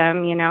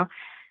postpartum, you know,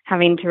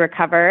 having to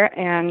recover,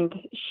 and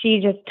she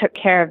just took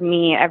care of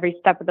me every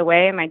step of the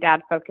way. My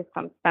dad focused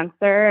on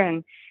Spencer,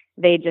 and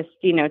they just,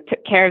 you know,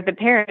 took care of the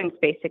parents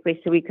basically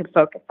so we could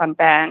focus on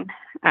Ben.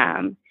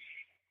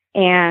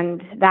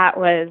 And that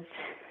was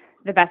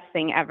the best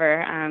thing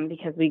ever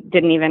because we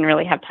didn't even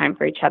really have time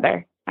for each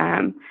other.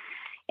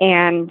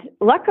 And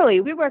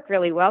luckily, we work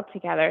really well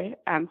together,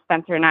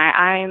 Spencer and I.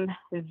 I'm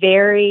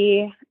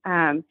very,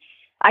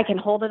 I can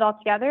hold it all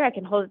together. I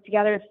can hold it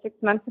together in 6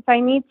 months if I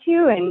need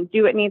to and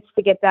do what needs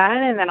to get done.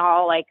 And then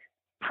I'll like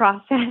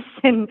process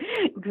and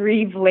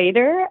grieve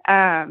later.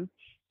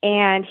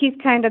 And he's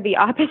kind of the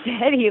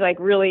opposite. He like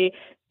really,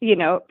 you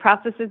know,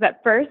 processes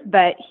at first,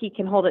 but he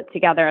can hold it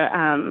together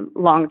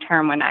long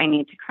term when I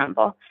need to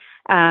crumble.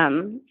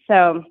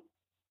 So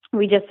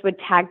we just would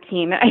tag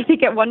team. I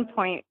think at one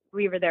point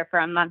we were there for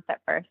a month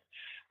at first.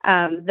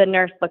 The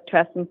nurse looked to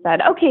us and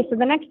said, okay, so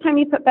the next time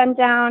you put Ben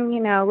down,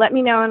 you know, let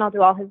me know and I'll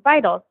do all his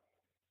vitals.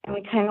 And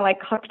we kind of like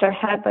cocked our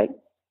head, like,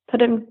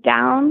 put him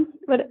down?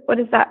 What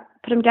is that?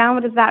 Put him down?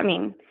 What does that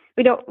mean?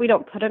 We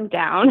don't put him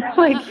down.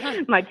 Like,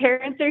 my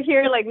parents are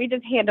here. Like, we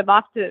just hand him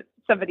off to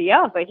somebody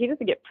else. Like, he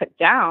doesn't get put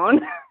down.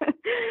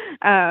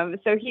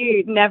 So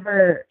he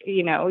never,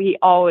 you know, he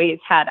always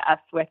had us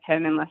with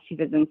him unless he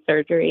was in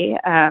surgery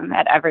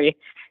at every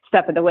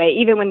step of the way.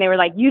 Even when they were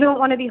like, you don't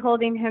want to be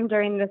holding him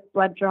during this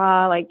blood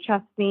draw. Like,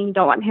 trust me, you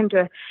don't want him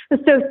to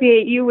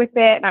associate you with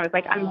it. And I was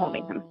like, I'm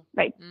holding him.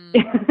 Like,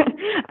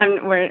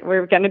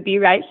 we're going to be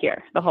right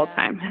here the whole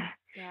time.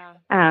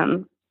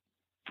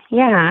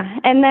 Yeah.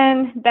 And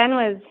then Ben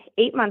was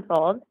 8 months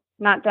old,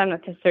 not done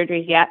with his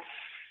surgeries yet.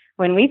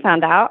 When we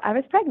found out I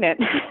was pregnant.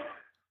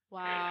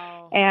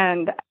 Wow.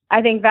 And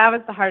I think that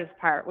was the hardest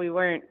part. We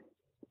weren't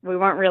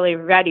really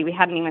ready. We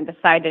hadn't even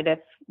decided if,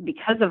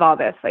 because of all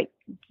this, like,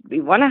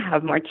 we want to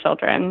have more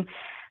children.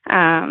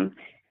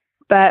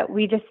 But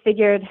we just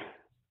figured,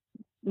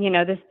 you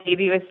know, this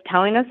baby was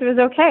telling us it was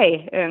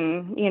okay.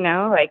 And, you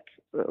know, like,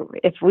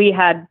 if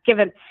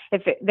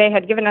they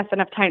had given us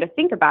enough time to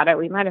think about it,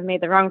 we might have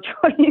made the wrong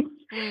choice.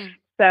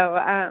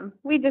 So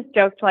we just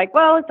joked like,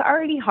 well, it's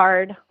already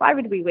hard. Why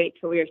would we wait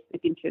till we were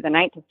sleeping through the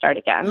night to start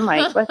again?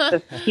 Like, let's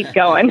just keep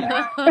going.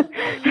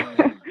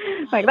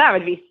 Like, that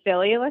would be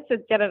silly. Let's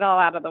just get it all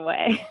out of the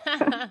way.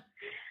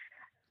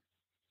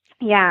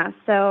 Yeah.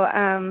 So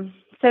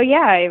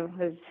I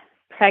was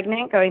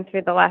pregnant going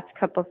through the last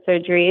couple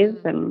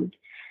surgeries, and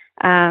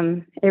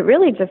it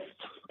really just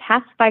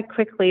passed by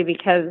quickly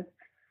because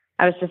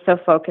I was just so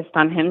focused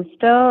on him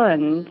still,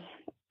 and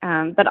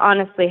but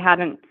honestly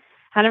hadn't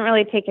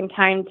really taken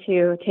time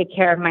to take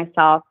care of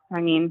myself.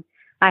 I mean,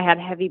 I had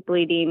heavy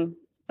bleeding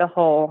the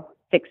whole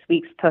 6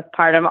 weeks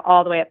postpartum,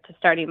 all the way up to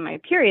starting my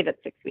period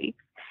at 6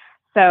 weeks.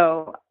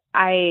 So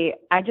I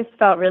just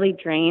felt really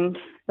drained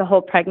the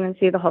whole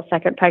pregnancy, the whole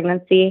second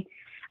pregnancy.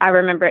 I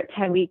remember at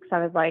 10 weeks,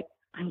 I was like,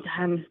 I'm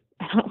done.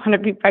 I don't want to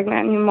be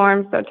pregnant anymore.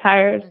 I'm so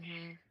tired.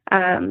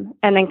 And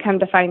then come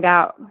to find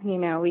out, you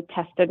know, we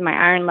tested my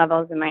iron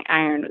levels, and my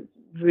iron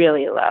was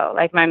really low.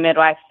 Like, my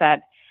midwife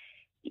said,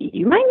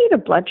 you might need a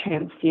blood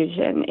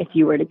transfusion if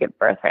you were to give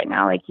birth right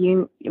now. Like,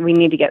 we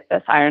need to get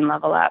this iron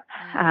level up,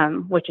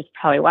 which is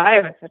probably why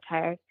I was so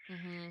tired.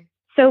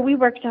 So we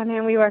worked on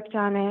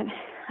it.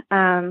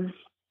 And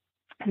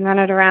then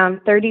at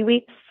around 30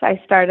 weeks,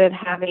 I started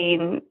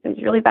having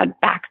these really bad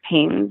back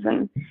pains.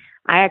 And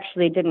I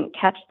actually didn't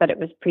catch that it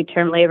was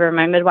preterm labor.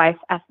 My midwife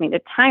asked me to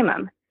time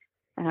them.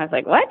 And I was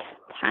like, what?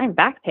 Time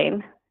back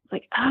pain?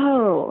 Like,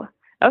 oh,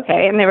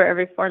 okay. And they were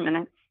every 4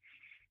 minutes.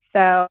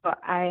 So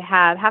I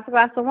had half a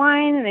glass of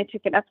wine, and I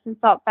took an Epsom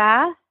salt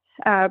bath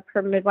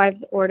per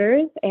midwife's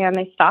orders, and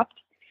they stopped.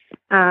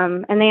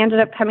 And they ended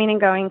up coming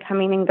and going.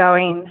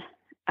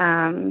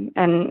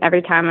 And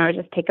every time I would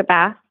just take a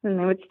bath, and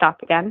they would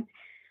stop again.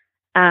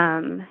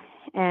 And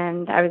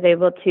I was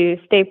able to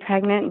stay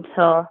pregnant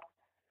until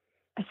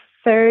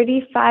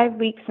 35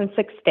 weeks and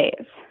 6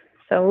 days.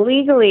 So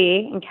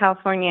legally in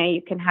California,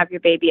 you can have your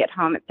baby at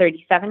home at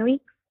 37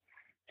 weeks.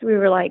 So we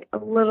were like a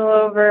little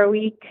over a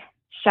week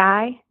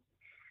shy.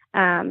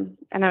 And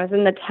I was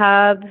in the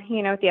tub,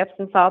 you know, with the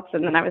Epsom salts.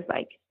 And then I was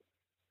like,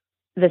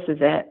 this is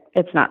it.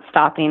 It's not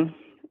stopping.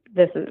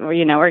 this is,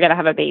 we're going to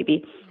have a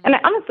baby. And I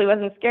honestly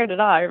wasn't scared at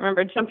all. I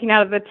remember jumping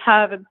out of the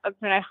tub and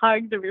I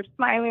hugged and we were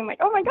smiling like,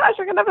 oh my gosh,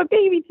 we're going to have a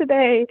baby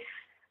today.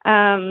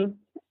 And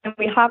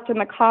we hopped in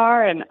the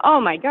car and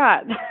oh my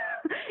God,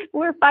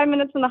 we're 5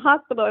 minutes in the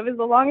hospital. It was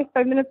the longest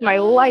 5 minutes of my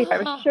life.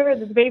 I was sure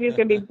this baby was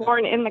going to be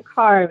born in the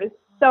car. It was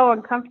so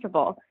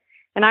uncomfortable.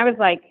 And I was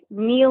like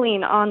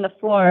kneeling on the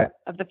floor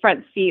of the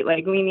front seat,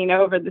 like leaning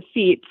over the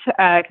seat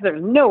because there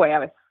was no way I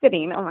was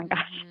sitting. Oh my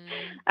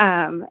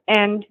gosh.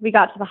 And we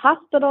got to the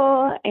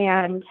hospital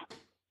and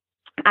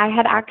I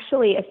had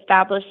actually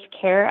established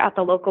care at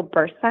the local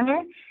birth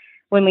center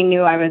when we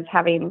knew I was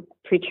having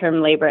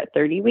preterm labor at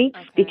 30 weeks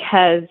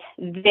because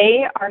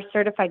they are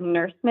certified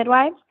nurse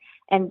midwives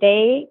and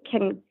they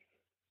can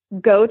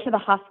go to the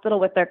hospital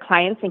with their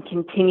clients and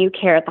continue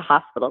care at the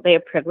hospital. They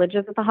have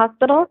privileges at the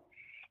hospital.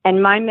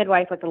 And my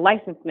midwife was a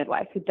licensed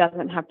midwife who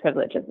doesn't have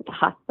privileges at the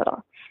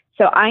hospital.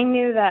 So I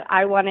knew that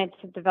I wanted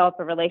to develop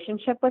a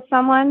relationship with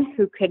someone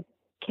who could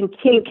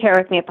continue care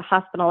with me at the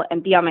hospital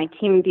and be on my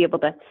team and be able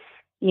to,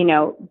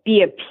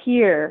 be a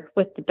peer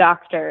with the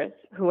doctors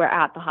who are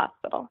at the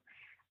hospital,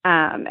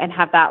 and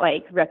have that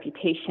like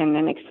reputation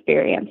and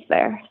experience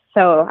there.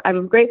 So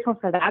I'm grateful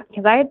for that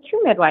because I had two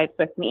midwives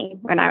with me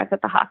when I was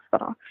at the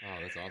hospital.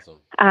 Oh, that's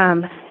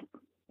awesome.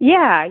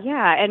 Yeah.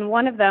 And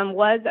one of them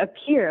was a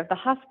peer of the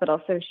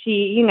hospital. So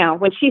she,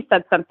 when she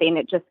said something,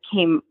 it just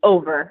came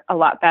over a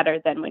lot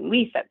better than when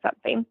we said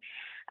something.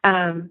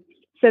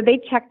 So they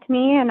checked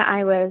me and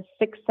I was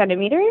 6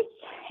 centimeters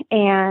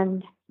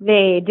and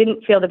they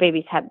didn't feel the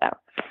baby's head though.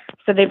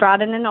 So they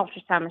brought in an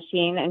ultrasound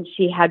machine and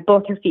she had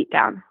both her feet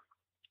down.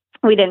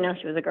 We didn't know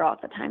she was a girl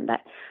at the time, but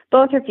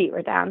both her feet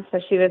were down. So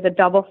she was a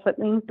double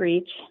footling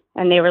breech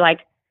and they were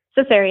like,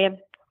 cesarean.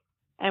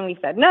 And we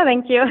said, no,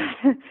 thank you.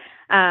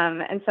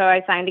 And so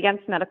I signed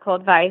against medical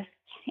advice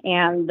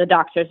and the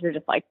doctors were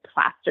just like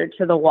plastered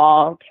to the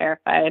wall,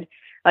 terrified.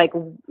 Like,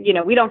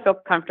 we don't feel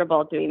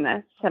comfortable doing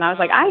this. And I was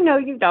like, I know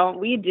you don't.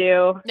 We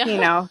do.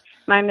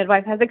 My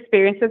midwife has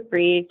experience with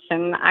breech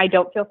and I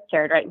don't feel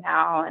scared right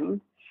now.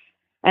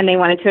 And they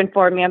wanted to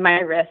inform me of my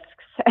risks.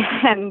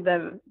 And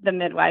the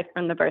midwife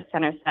from the birth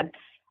center said,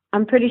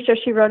 I'm pretty sure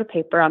she wrote a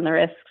paper on the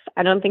risks.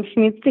 I don't think she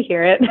needs to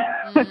hear it.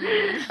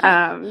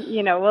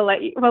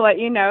 We'll let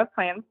you know if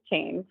plans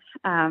change.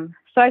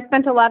 So I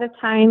spent a lot of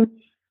time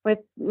with,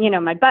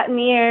 my butt in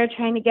the air,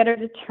 trying to get her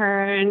to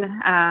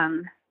turn.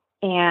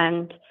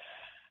 And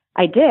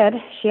I did.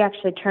 She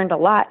actually turned a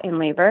lot in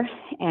labor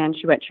and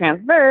she went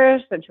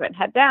transverse and she went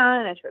head down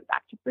and then she went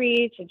back to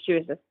breech and she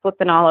was just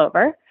flipping all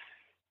over.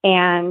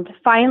 And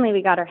finally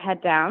we got her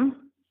head down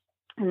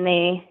and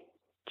they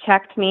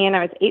checked me and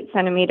I was 8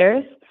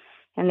 centimeters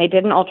and they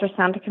did an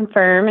ultrasound to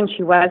confirm and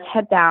she was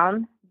head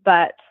down,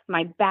 but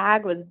my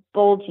bag was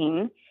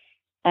bulging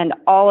and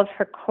all of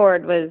her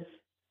cord was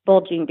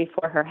bulging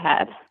before her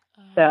head.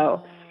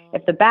 So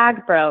if the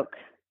bag broke,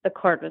 the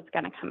cord was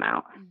going to come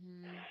out.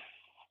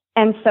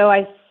 And so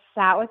I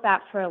sat with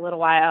that for a little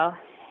while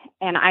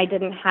and I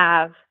didn't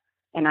have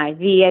an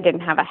IV. I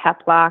didn't have a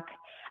hep lock.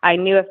 I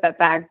knew if that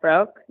bag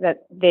broke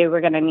that they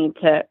were going to need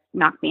to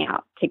knock me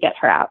out to get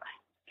her out.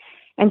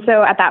 And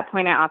so at that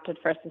point I opted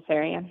for a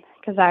cesarean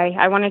because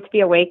I wanted to be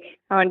awake.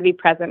 I wanted to be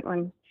present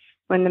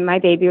when my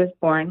baby was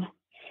born.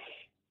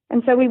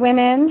 And so we went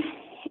in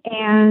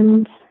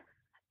and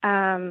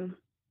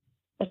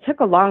it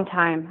took a long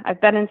time.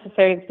 I've been in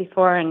cesareans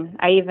before and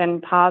I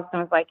even paused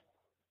and was like,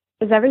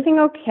 is everything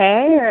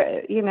okay?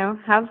 Or,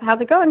 how's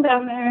it going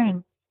down there?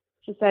 And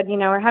she said,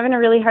 we're having a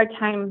really hard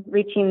time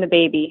reaching the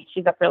baby.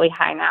 She's up really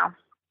high now.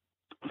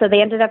 So they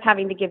ended up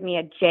having to give me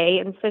a J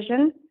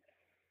incision.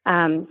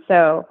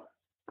 So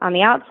on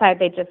the outside,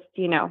 they just,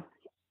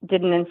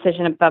 did an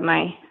incision above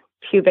my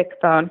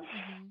pubic bone.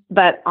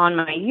 But on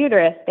my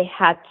uterus, they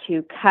had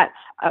to cut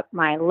up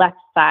my left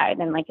side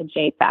in like a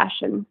J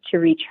fashion to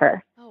reach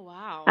her. Oh,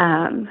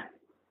 wow.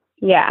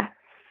 Yeah.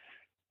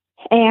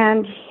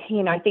 And,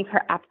 I think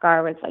her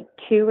APGAR was like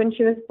 2 when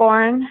she was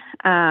born.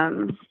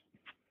 And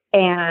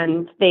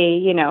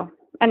they,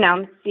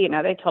 announced,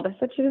 they told us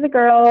that she was a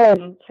girl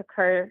and took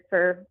her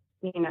for,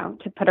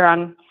 to put her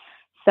on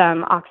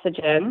some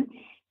oxygen.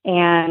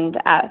 And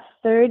at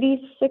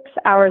 36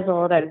 hours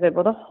old, I was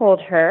able to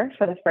hold her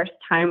for the first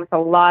time with a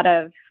lot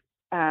of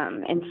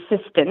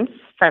insistence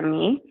from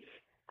me.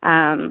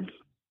 And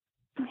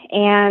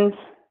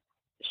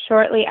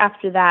shortly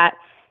after that,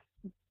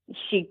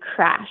 she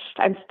crashed.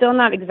 I'm still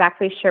not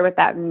exactly sure what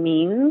that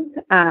means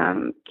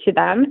to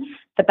them,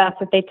 but that's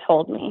what they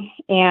told me.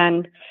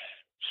 And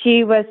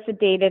she was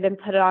sedated and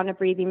put on a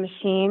breathing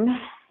machine.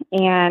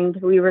 And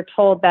we were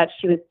told that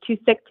she was too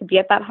sick to be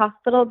at that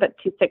hospital, but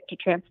too sick to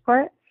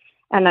transport,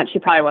 and that she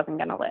probably wasn't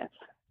going to live.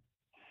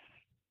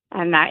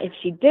 And that if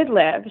she did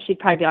live, she'd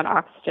probably be on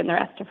oxygen the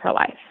rest of her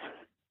life.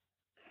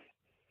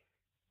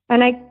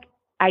 And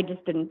I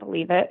just didn't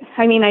believe it.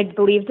 I mean, I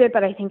believed it,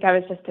 but I think I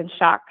was just in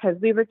shock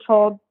because we were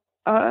told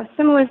a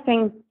similar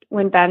thing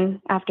when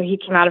Ben, after he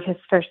came out of his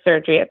first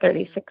surgery at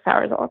 36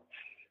 hours old.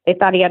 They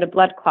thought he had a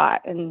blood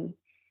clot and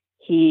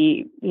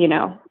he,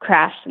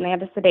 crashed, and they had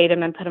to sedate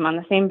him and put him on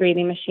the same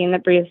breathing machine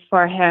that breathes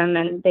for him,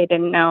 and they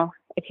didn't know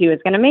if he was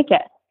going to make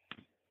it.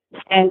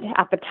 And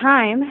at the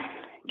time,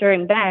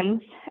 during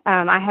Ben's,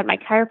 I had my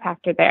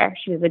chiropractor there.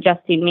 She was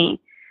adjusting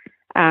me,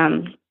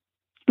 and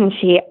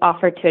she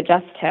offered to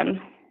adjust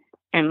him,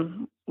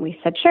 and we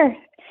said sure.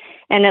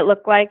 And it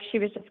looked like she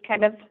was just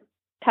kind of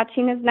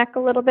touching his neck a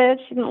little bit.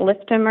 She didn't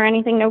lift him or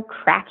anything, no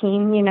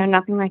cracking,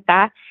 nothing like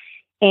that.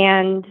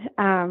 And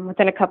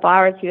within a couple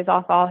hours, he was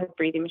off all his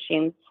breathing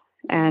machines.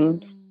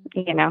 And,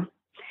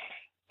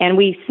 and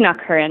we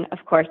snuck her in.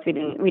 Of course,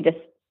 we just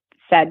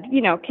said,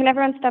 can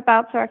everyone step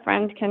out so our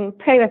friend can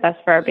pray with us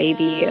for our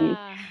baby? And,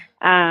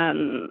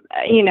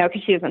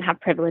 because she doesn't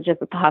have privileges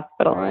at the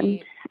hospital.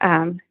 Right.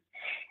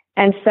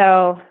 And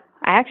so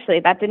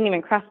that didn't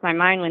even cross my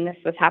mind when this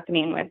was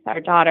happening with our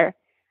daughter.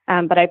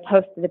 But I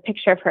posted a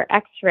picture of her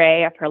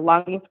x-ray of her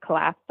lungs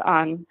collapsed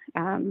on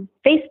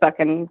Facebook,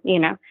 and,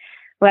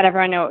 let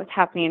everyone know what was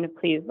happening, and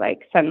please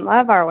send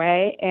love our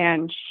way.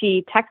 And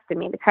she texted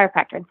me, the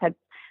chiropractor, and said,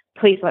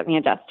 please let me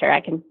adjust her.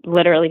 I can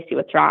literally see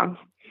what's wrong.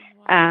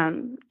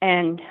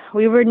 And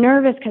we were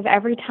nervous because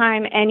every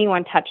time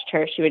anyone touched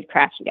her, she would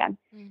crash again.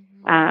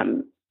 Mm-hmm.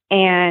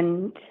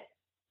 And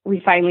we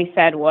finally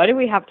said, what do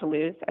we have to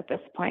lose at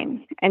this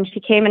point? And she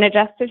came and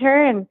adjusted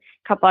her, and a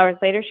couple hours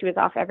later, she was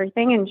off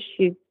everything, and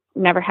she's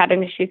never had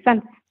an issue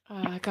since.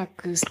 Oh, I got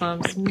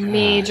goosebumps.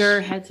 Major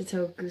head to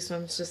toe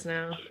goosebumps just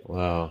now.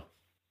 Wow.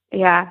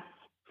 Yeah.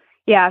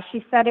 Yeah,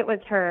 she said it was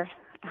her,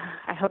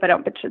 I hope I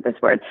don't butcher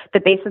this word, the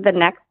base of the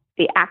neck,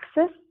 the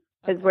axis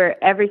is where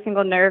every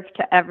single nerve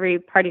to every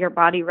part of your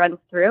body runs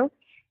through,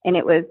 and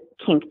it was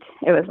kinked.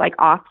 It was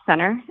off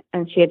center,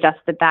 and she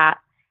adjusted that.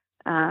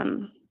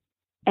 And,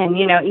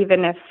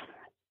 even if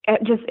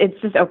it's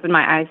just opened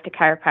my eyes to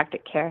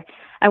chiropractic care.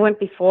 I went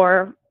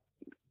before,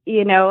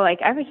 I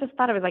always just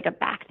thought it was a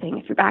back thing.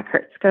 If your back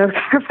hurts, go to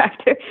a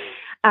chiropractor.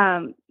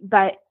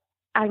 But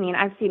I mean,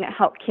 I've seen it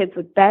help kids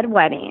with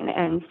bedwetting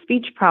and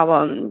speech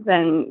problems,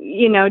 and,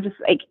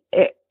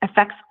 it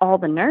affects all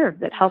the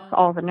nerves. It helps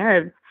all the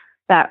nerves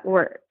that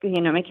work,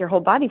 make your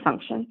whole body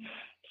function.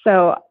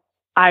 So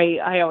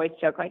I always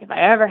joke, if I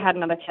ever had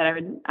another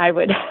kid, I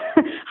would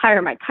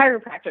hire my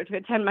chiropractor to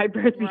attend my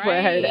birth before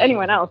I hired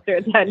anyone else to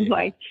attend.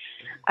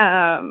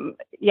 I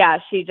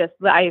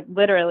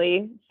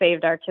literally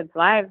saved our kids'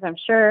 lives, I'm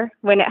sure.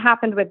 When it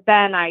happened with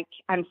Ben,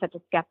 I'm such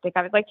a skeptic.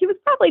 I was like, he was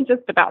probably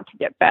just about to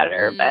get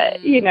better,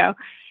 but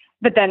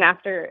then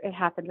after it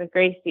happened with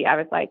Gracie, I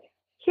was like,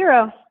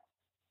 hero.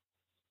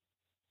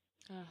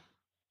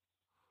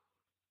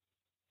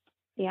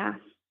 Yeah.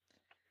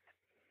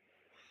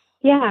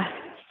 Yeah.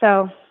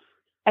 So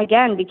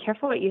again, be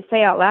careful what you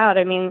say out loud.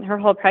 I mean, her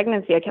whole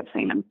pregnancy, I kept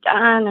saying, I'm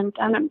done.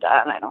 I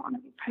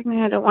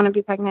don't want to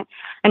be pregnant.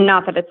 And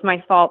not that it's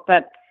my fault,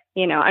 but,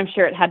 I'm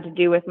sure it had to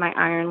do with my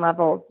iron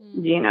levels.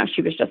 Mm-hmm.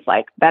 She was just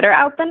better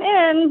out than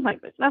in,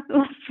 there's nothing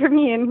left for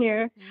me in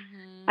here.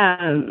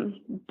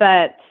 Mm-hmm.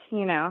 But,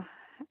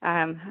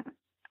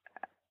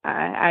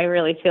 I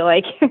really feel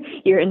like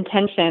your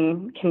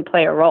intention can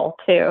play a role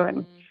too. And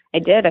mm-hmm. I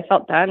did. I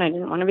felt done. I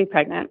didn't want to be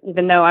pregnant,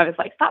 even though I was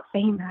stop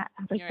saying that.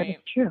 I was like, but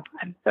it's true.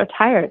 I'm so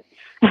tired.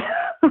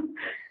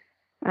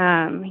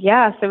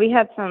 So we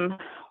had some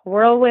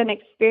whirlwind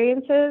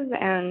experiences,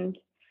 and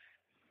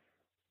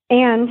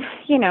in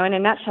a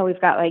nutshell, we've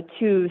got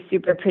 2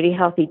 super pretty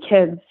healthy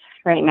kids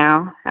right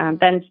now.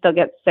 Ben still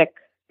gets sick,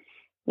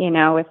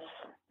 with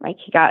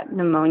he got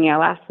pneumonia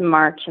last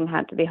March and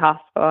had to be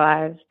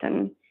hospitalized.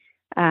 And,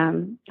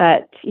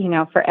 but,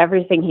 for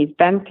everything he's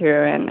been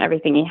through and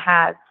everything he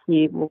has,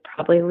 he will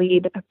probably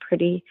lead a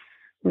pretty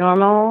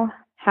normal,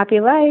 happy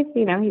life.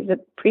 He's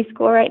at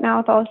preschool right now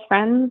with all his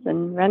friends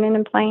and running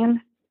and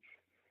playing.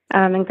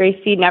 And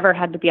Gracie never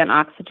had to be on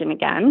oxygen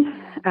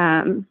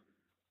again.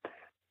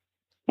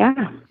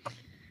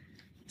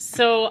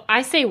 So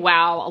I say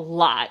wow a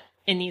lot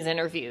in these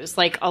interviews,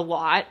 a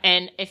lot.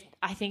 And if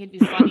I think it'd be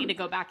funny to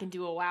go back and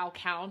do a wow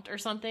count or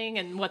something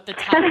and what the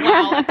top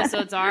wow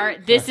episodes are.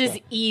 This is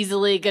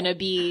easily going to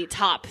be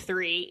top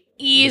 3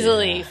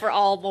 for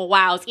all the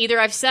wows. Either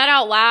I've said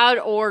out loud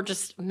or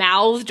just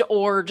mouthed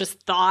or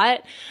just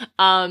thought.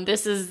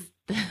 This is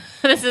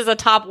a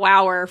top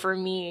wower for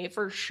me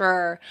for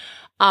sure.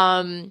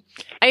 I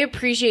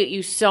appreciate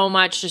you so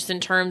much just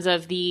in terms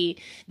of the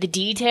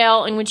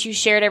detail in which you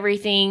shared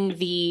everything,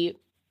 the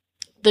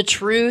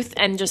truth,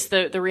 and just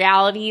the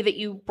reality that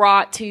you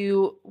brought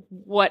to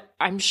what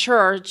I'm sure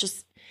are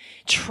just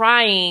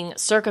trying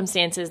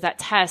circumstances that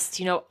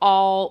test,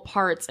 all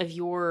parts of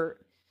your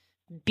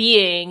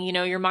being,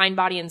 your mind,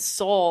 body, and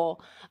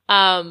soul.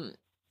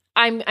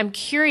 I'm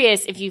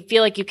curious if you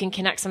feel like you can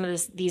connect some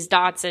of these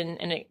dots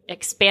and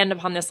expand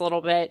upon this a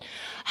little bit.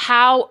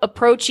 How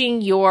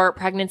approaching your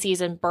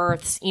pregnancies and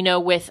births,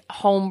 with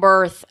home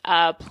birth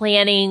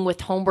planning,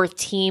 with home birth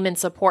team and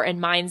support and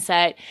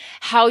mindset,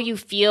 how you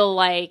feel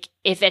like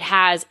if it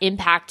has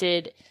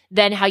impacted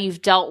then how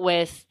you've dealt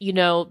with,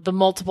 the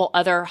multiple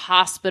other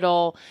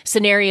hospital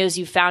scenarios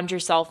you found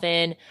yourself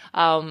in,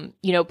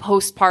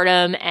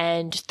 postpartum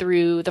and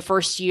through the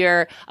first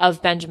year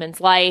of Benjamin's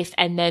life,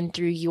 and then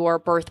through your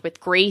birth with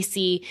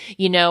Gracie.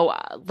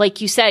 Like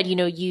you said,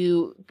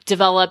 you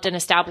developed and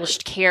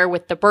established care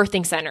with the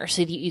birthing center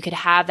so that you could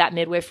have that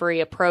midwifery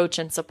approach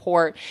and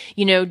support.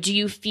 Do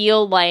you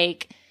feel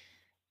like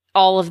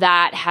all of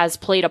that has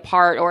played a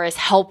part or has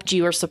helped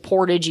you or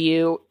supported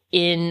you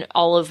in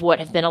all of what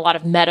have been a lot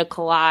of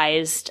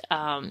medicalized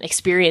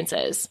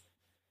experiences?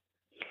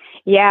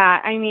 Yeah,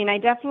 I mean, I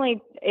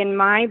definitely, in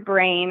my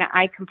brain,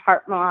 I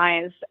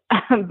compartmentalize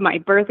my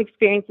birth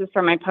experiences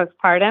from my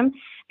postpartum,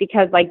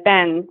 because like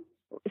Ben,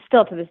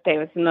 still to this day,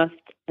 was the most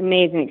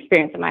amazing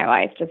experience of my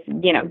life. Just,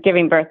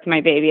 giving birth to my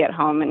baby at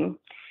home,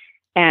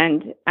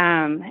 and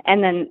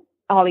then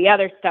all the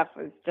other stuff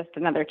was just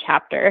another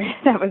chapter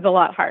that was a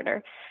lot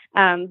harder.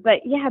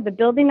 But yeah, the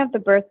building of the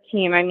birth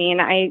team. I mean,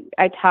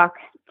 I talk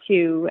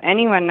to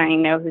anyone I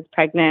know who's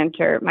pregnant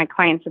or my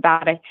clients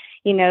about it.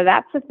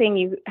 That's the thing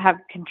you have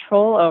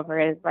control over,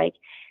 is like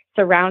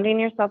surrounding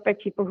yourself by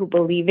people who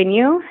believe in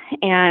you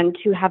and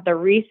who have the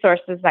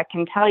resources that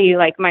can tell you.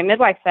 Like my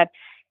midwife said,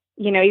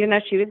 even though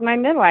she was my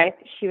midwife,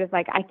 she was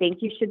like, I think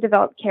you should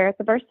develop care at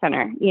the birth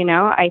center.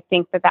 I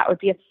think that would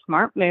be a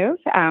smart move.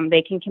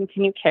 They can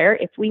continue care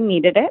if we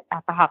needed it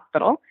at the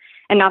hospital.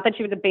 And not that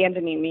she was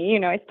abandoning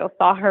me, I still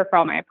saw her for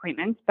all my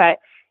appointments, but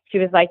she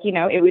was like,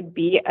 it would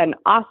be an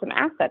awesome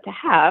asset to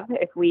have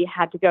if we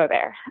had to go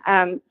there.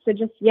 So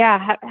just,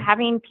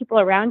 having people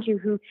around you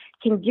who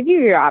can give you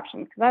your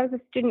options. Because I was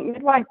a student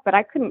midwife, but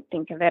I couldn't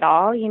think of it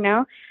all,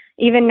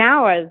 Even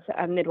now as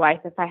a midwife,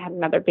 if I had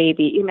another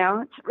baby,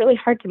 it's really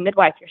hard to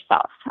midwife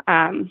yourself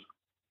and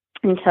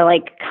to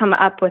like come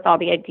up with all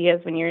the ideas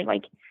when you're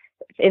like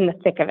in the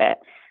thick of it.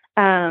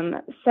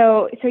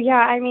 So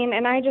yeah, I mean,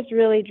 and I just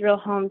really drill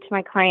home to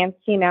my clients,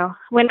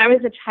 when I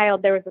was a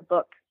child, there was a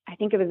book, I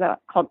think it was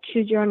called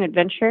Choose Your Own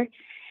Adventure.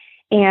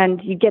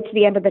 And you get to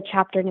the end of the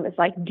chapter and it was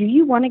like, do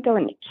you want to go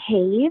in the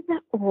cave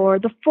or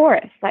the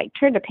forest? Like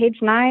turn to page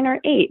 9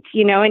 or 8,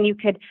 and you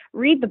could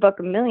read the book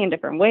a million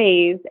different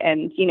ways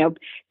and,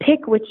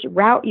 pick which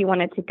route you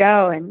wanted to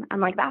go. And I'm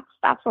like,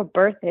 that's what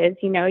birth is.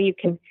 You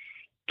can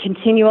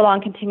continue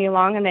along,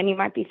 and then you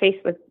might be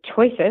faced with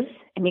choices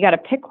and you got to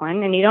pick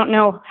one, and you don't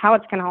know how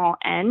it's going to all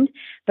end,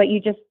 but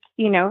you just,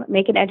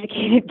 make an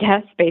educated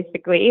guess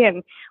basically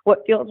and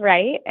what feels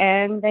right.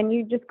 And then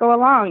you just go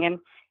along,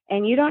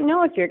 and you don't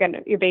know if your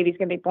baby's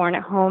going to be born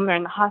at home or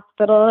in the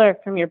hospital or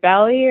from your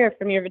belly or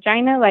from your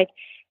vagina. Like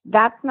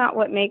that's not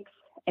what makes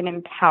an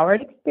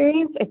empowered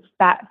experience. It's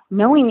that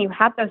knowing you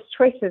had those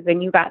choices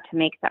and you got to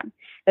make them,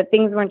 that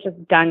things weren't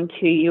just done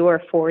to you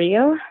or for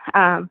you,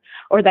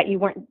 or that you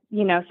weren't,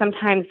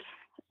 sometimes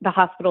the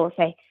hospital will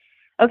say,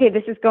 okay,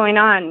 this is going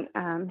on.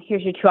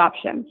 Here's your 2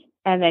 options.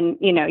 And then,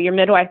 your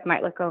midwife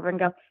might look over and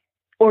go,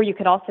 or you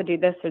could also do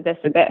this or this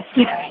or this,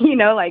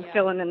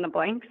 filling in the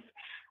blanks.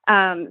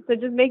 So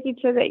just making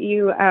sure that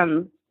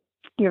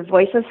your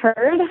voice is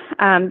heard,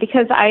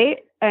 because I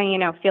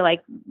feel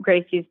like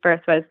Gracie's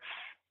birth was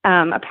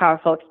a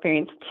powerful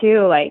experience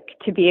too. Like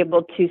to be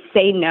able to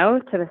say no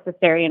to the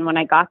cesarean when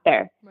I got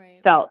there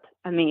felt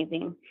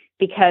amazing,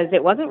 because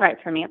it wasn't right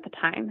for me at the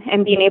time.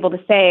 And being able to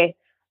say,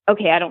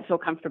 okay, I don't feel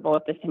comfortable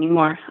with this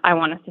anymore. I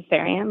want a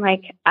cesarean.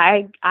 Like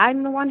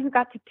I'm the one who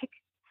got to pick.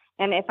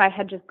 And if I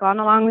had just gone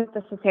along with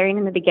the cesarean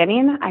in the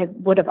beginning, I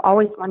would have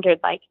always wondered,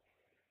 like,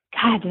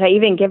 God, did I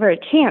even give her a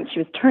chance? She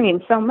was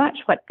turning so much.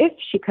 What if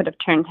she could have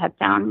turned head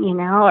down,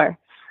 or,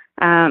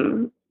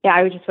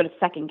 I just would have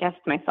second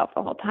guessed myself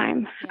the whole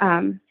time.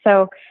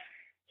 So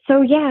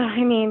yeah,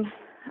 I mean,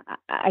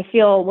 I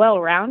feel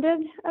well-rounded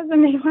as a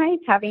midwife,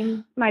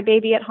 having my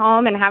baby at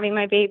home and having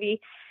my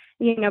baby,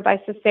 by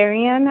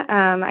cesarean.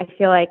 I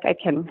feel like I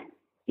can,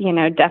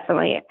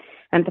 definitely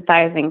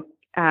empathize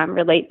and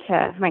relate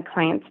to my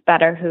clients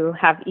better who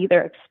have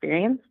either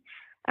experience.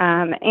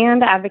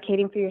 And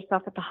advocating for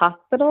yourself at the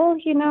hospital,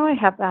 I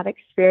have that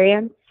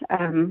experience.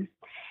 And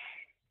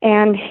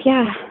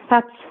yeah,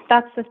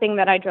 that's the thing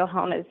that I drill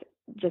home, is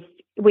just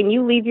when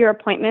you leave your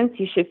appointments,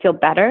 you should feel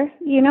better,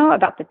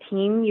 about the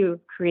team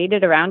you've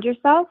created around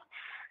yourself.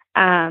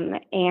 And,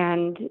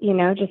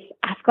 just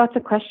ask lots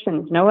of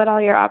questions, know what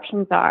all your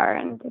options are.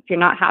 And if you're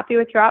not happy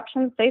with your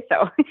options, say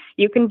so.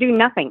 You can do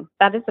nothing.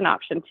 That is an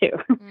option too.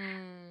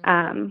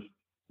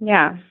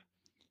 Yeah.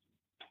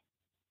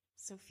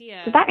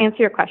 Sophia, did that answer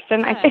your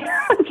question? Yes. I think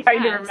I'm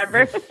trying to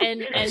remember.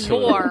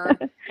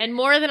 And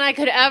more than I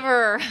could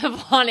ever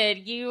have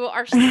wanted. You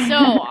are so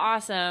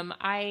awesome.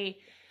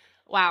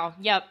 Wow.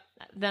 Yep.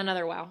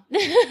 Another wow.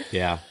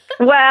 Yeah.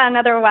 Well,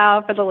 another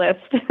wow for the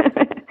list.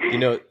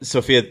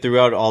 Sophia,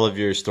 throughout all of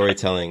your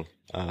storytelling,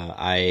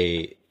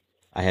 I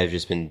have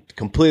just been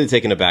completely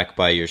taken aback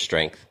by your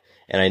strength.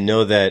 And I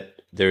know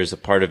that there's a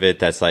part of it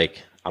that's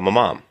like, I'm a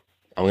mom.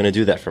 I'm going to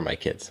do that for my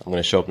kids. I'm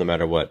going to show up no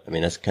matter what. I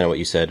mean, that's kind of what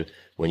you said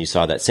when you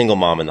saw that single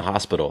mom in the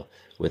hospital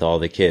with all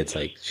the kids.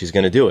 Like, she's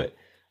going to do it.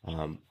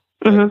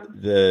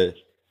 The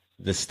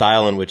the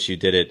style in which you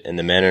did it and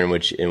the manner in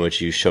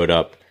which you showed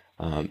up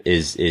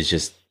is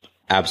just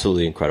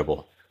absolutely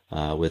incredible.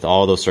 With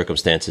all those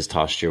circumstances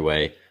tossed your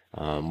way,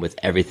 with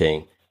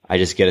everything, I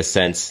just get a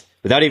sense,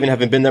 without even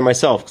having been there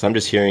myself, because I'm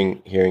just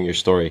hearing your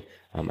story.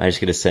 I just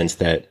get a sense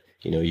that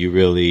you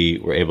really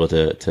were able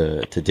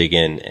to dig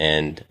in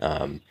and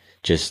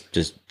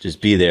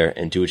just be there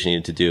and do what you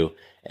needed to do.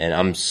 And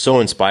I'm so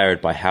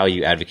inspired by how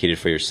you advocated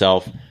for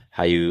yourself,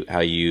 how you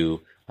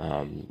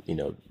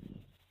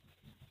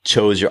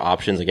chose your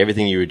options, like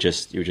everything you were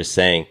just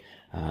saying.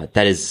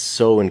 That is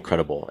so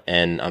incredible.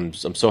 And I'm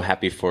so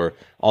happy for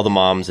all the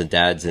moms and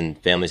dads and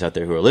families out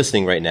there who are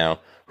listening right now,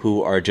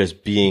 who are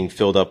just being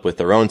filled up with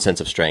their own sense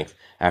of strength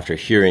after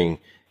hearing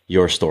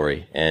your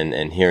story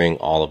and hearing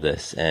all of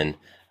this. And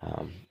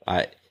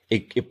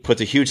it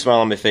puts a huge smile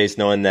on my face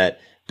knowing that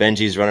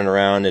Benji's running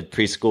around at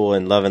preschool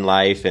and loving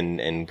life,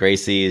 and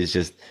Gracie is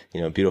just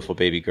a beautiful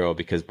baby girl,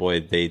 because boy,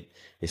 they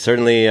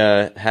certainly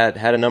had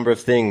a number of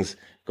things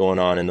going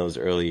on in those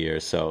early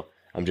years. So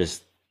I'm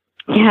just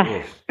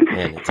man,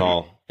 it's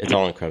all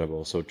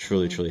incredible. So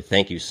truly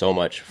thank you so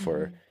much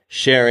for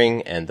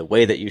sharing and the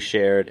way that you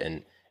shared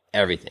and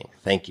everything.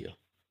 Thank you.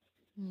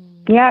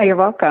 Yeah, you're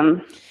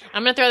welcome.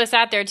 I'm going to throw this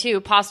out there too.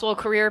 Possible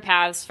career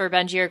paths for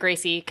Benji or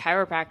Gracie,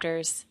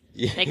 chiropractors.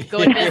 Yeah. They could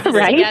go in business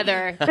Right?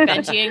 together.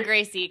 Benji and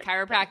Gracie,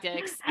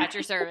 chiropractics at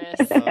your service.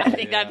 I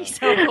think that'd be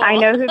so cool. I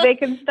know who they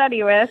can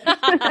study with.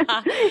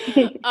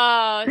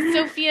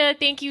 Sophia,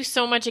 thank you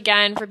so much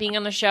again for being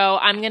on the show.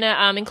 I'm going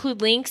to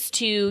include links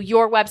to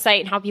your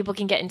website and how people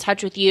can get in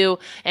touch with you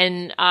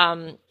and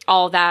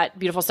all of that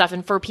beautiful stuff.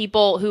 And for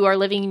people who are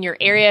living in your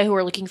area, who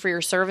are looking for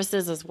your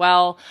services as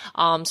well,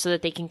 so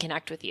that they can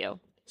connect with you.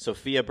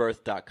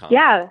 SophiaBirth.com.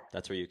 Yeah.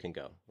 That's where you can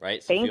go,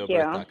 right? Thank you.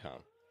 SophiaBirth.com.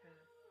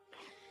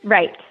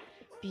 Right.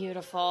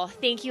 Beautiful.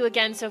 Thank you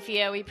again,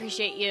 Sophia. We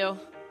appreciate you.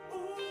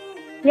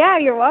 Yeah,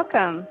 you're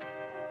welcome.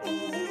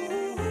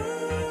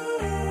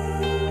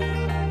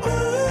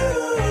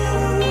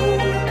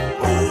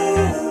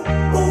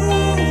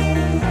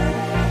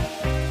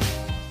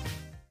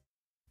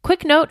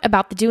 Quick note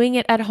about the Doing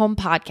It at Home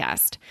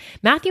podcast.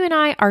 Matthew and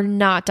I are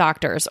not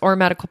doctors or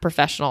medical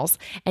professionals,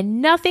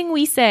 and nothing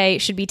we say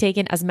should be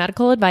taken as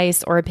medical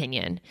advice or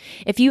opinion.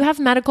 If you have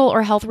medical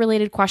or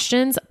health-related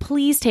questions,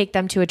 please take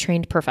them to a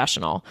trained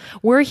professional.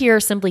 We're here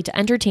simply to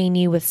entertain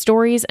you with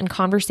stories and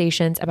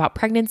conversations about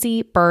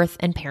pregnancy, birth,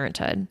 and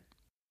parenthood.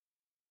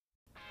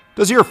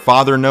 Does your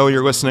father know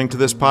you're listening to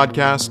this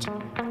podcast?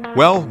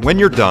 Well, when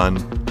you're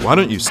done, why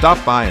don't you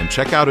stop by and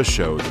check out a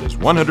show that is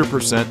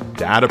 100%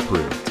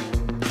 dad-approved.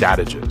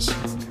 Dadages.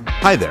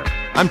 Hi there,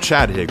 I'm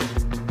Chad Higgle.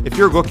 If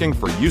you're looking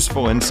for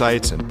useful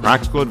insights and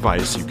practical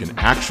advice you can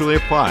actually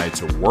apply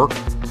to work,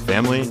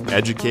 family,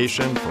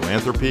 education,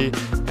 philanthropy,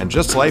 and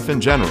just life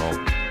in general,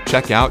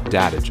 check out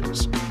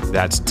Dadages.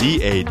 That's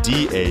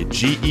DADAGES,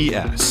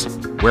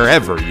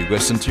 wherever you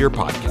listen to your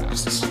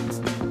podcasts.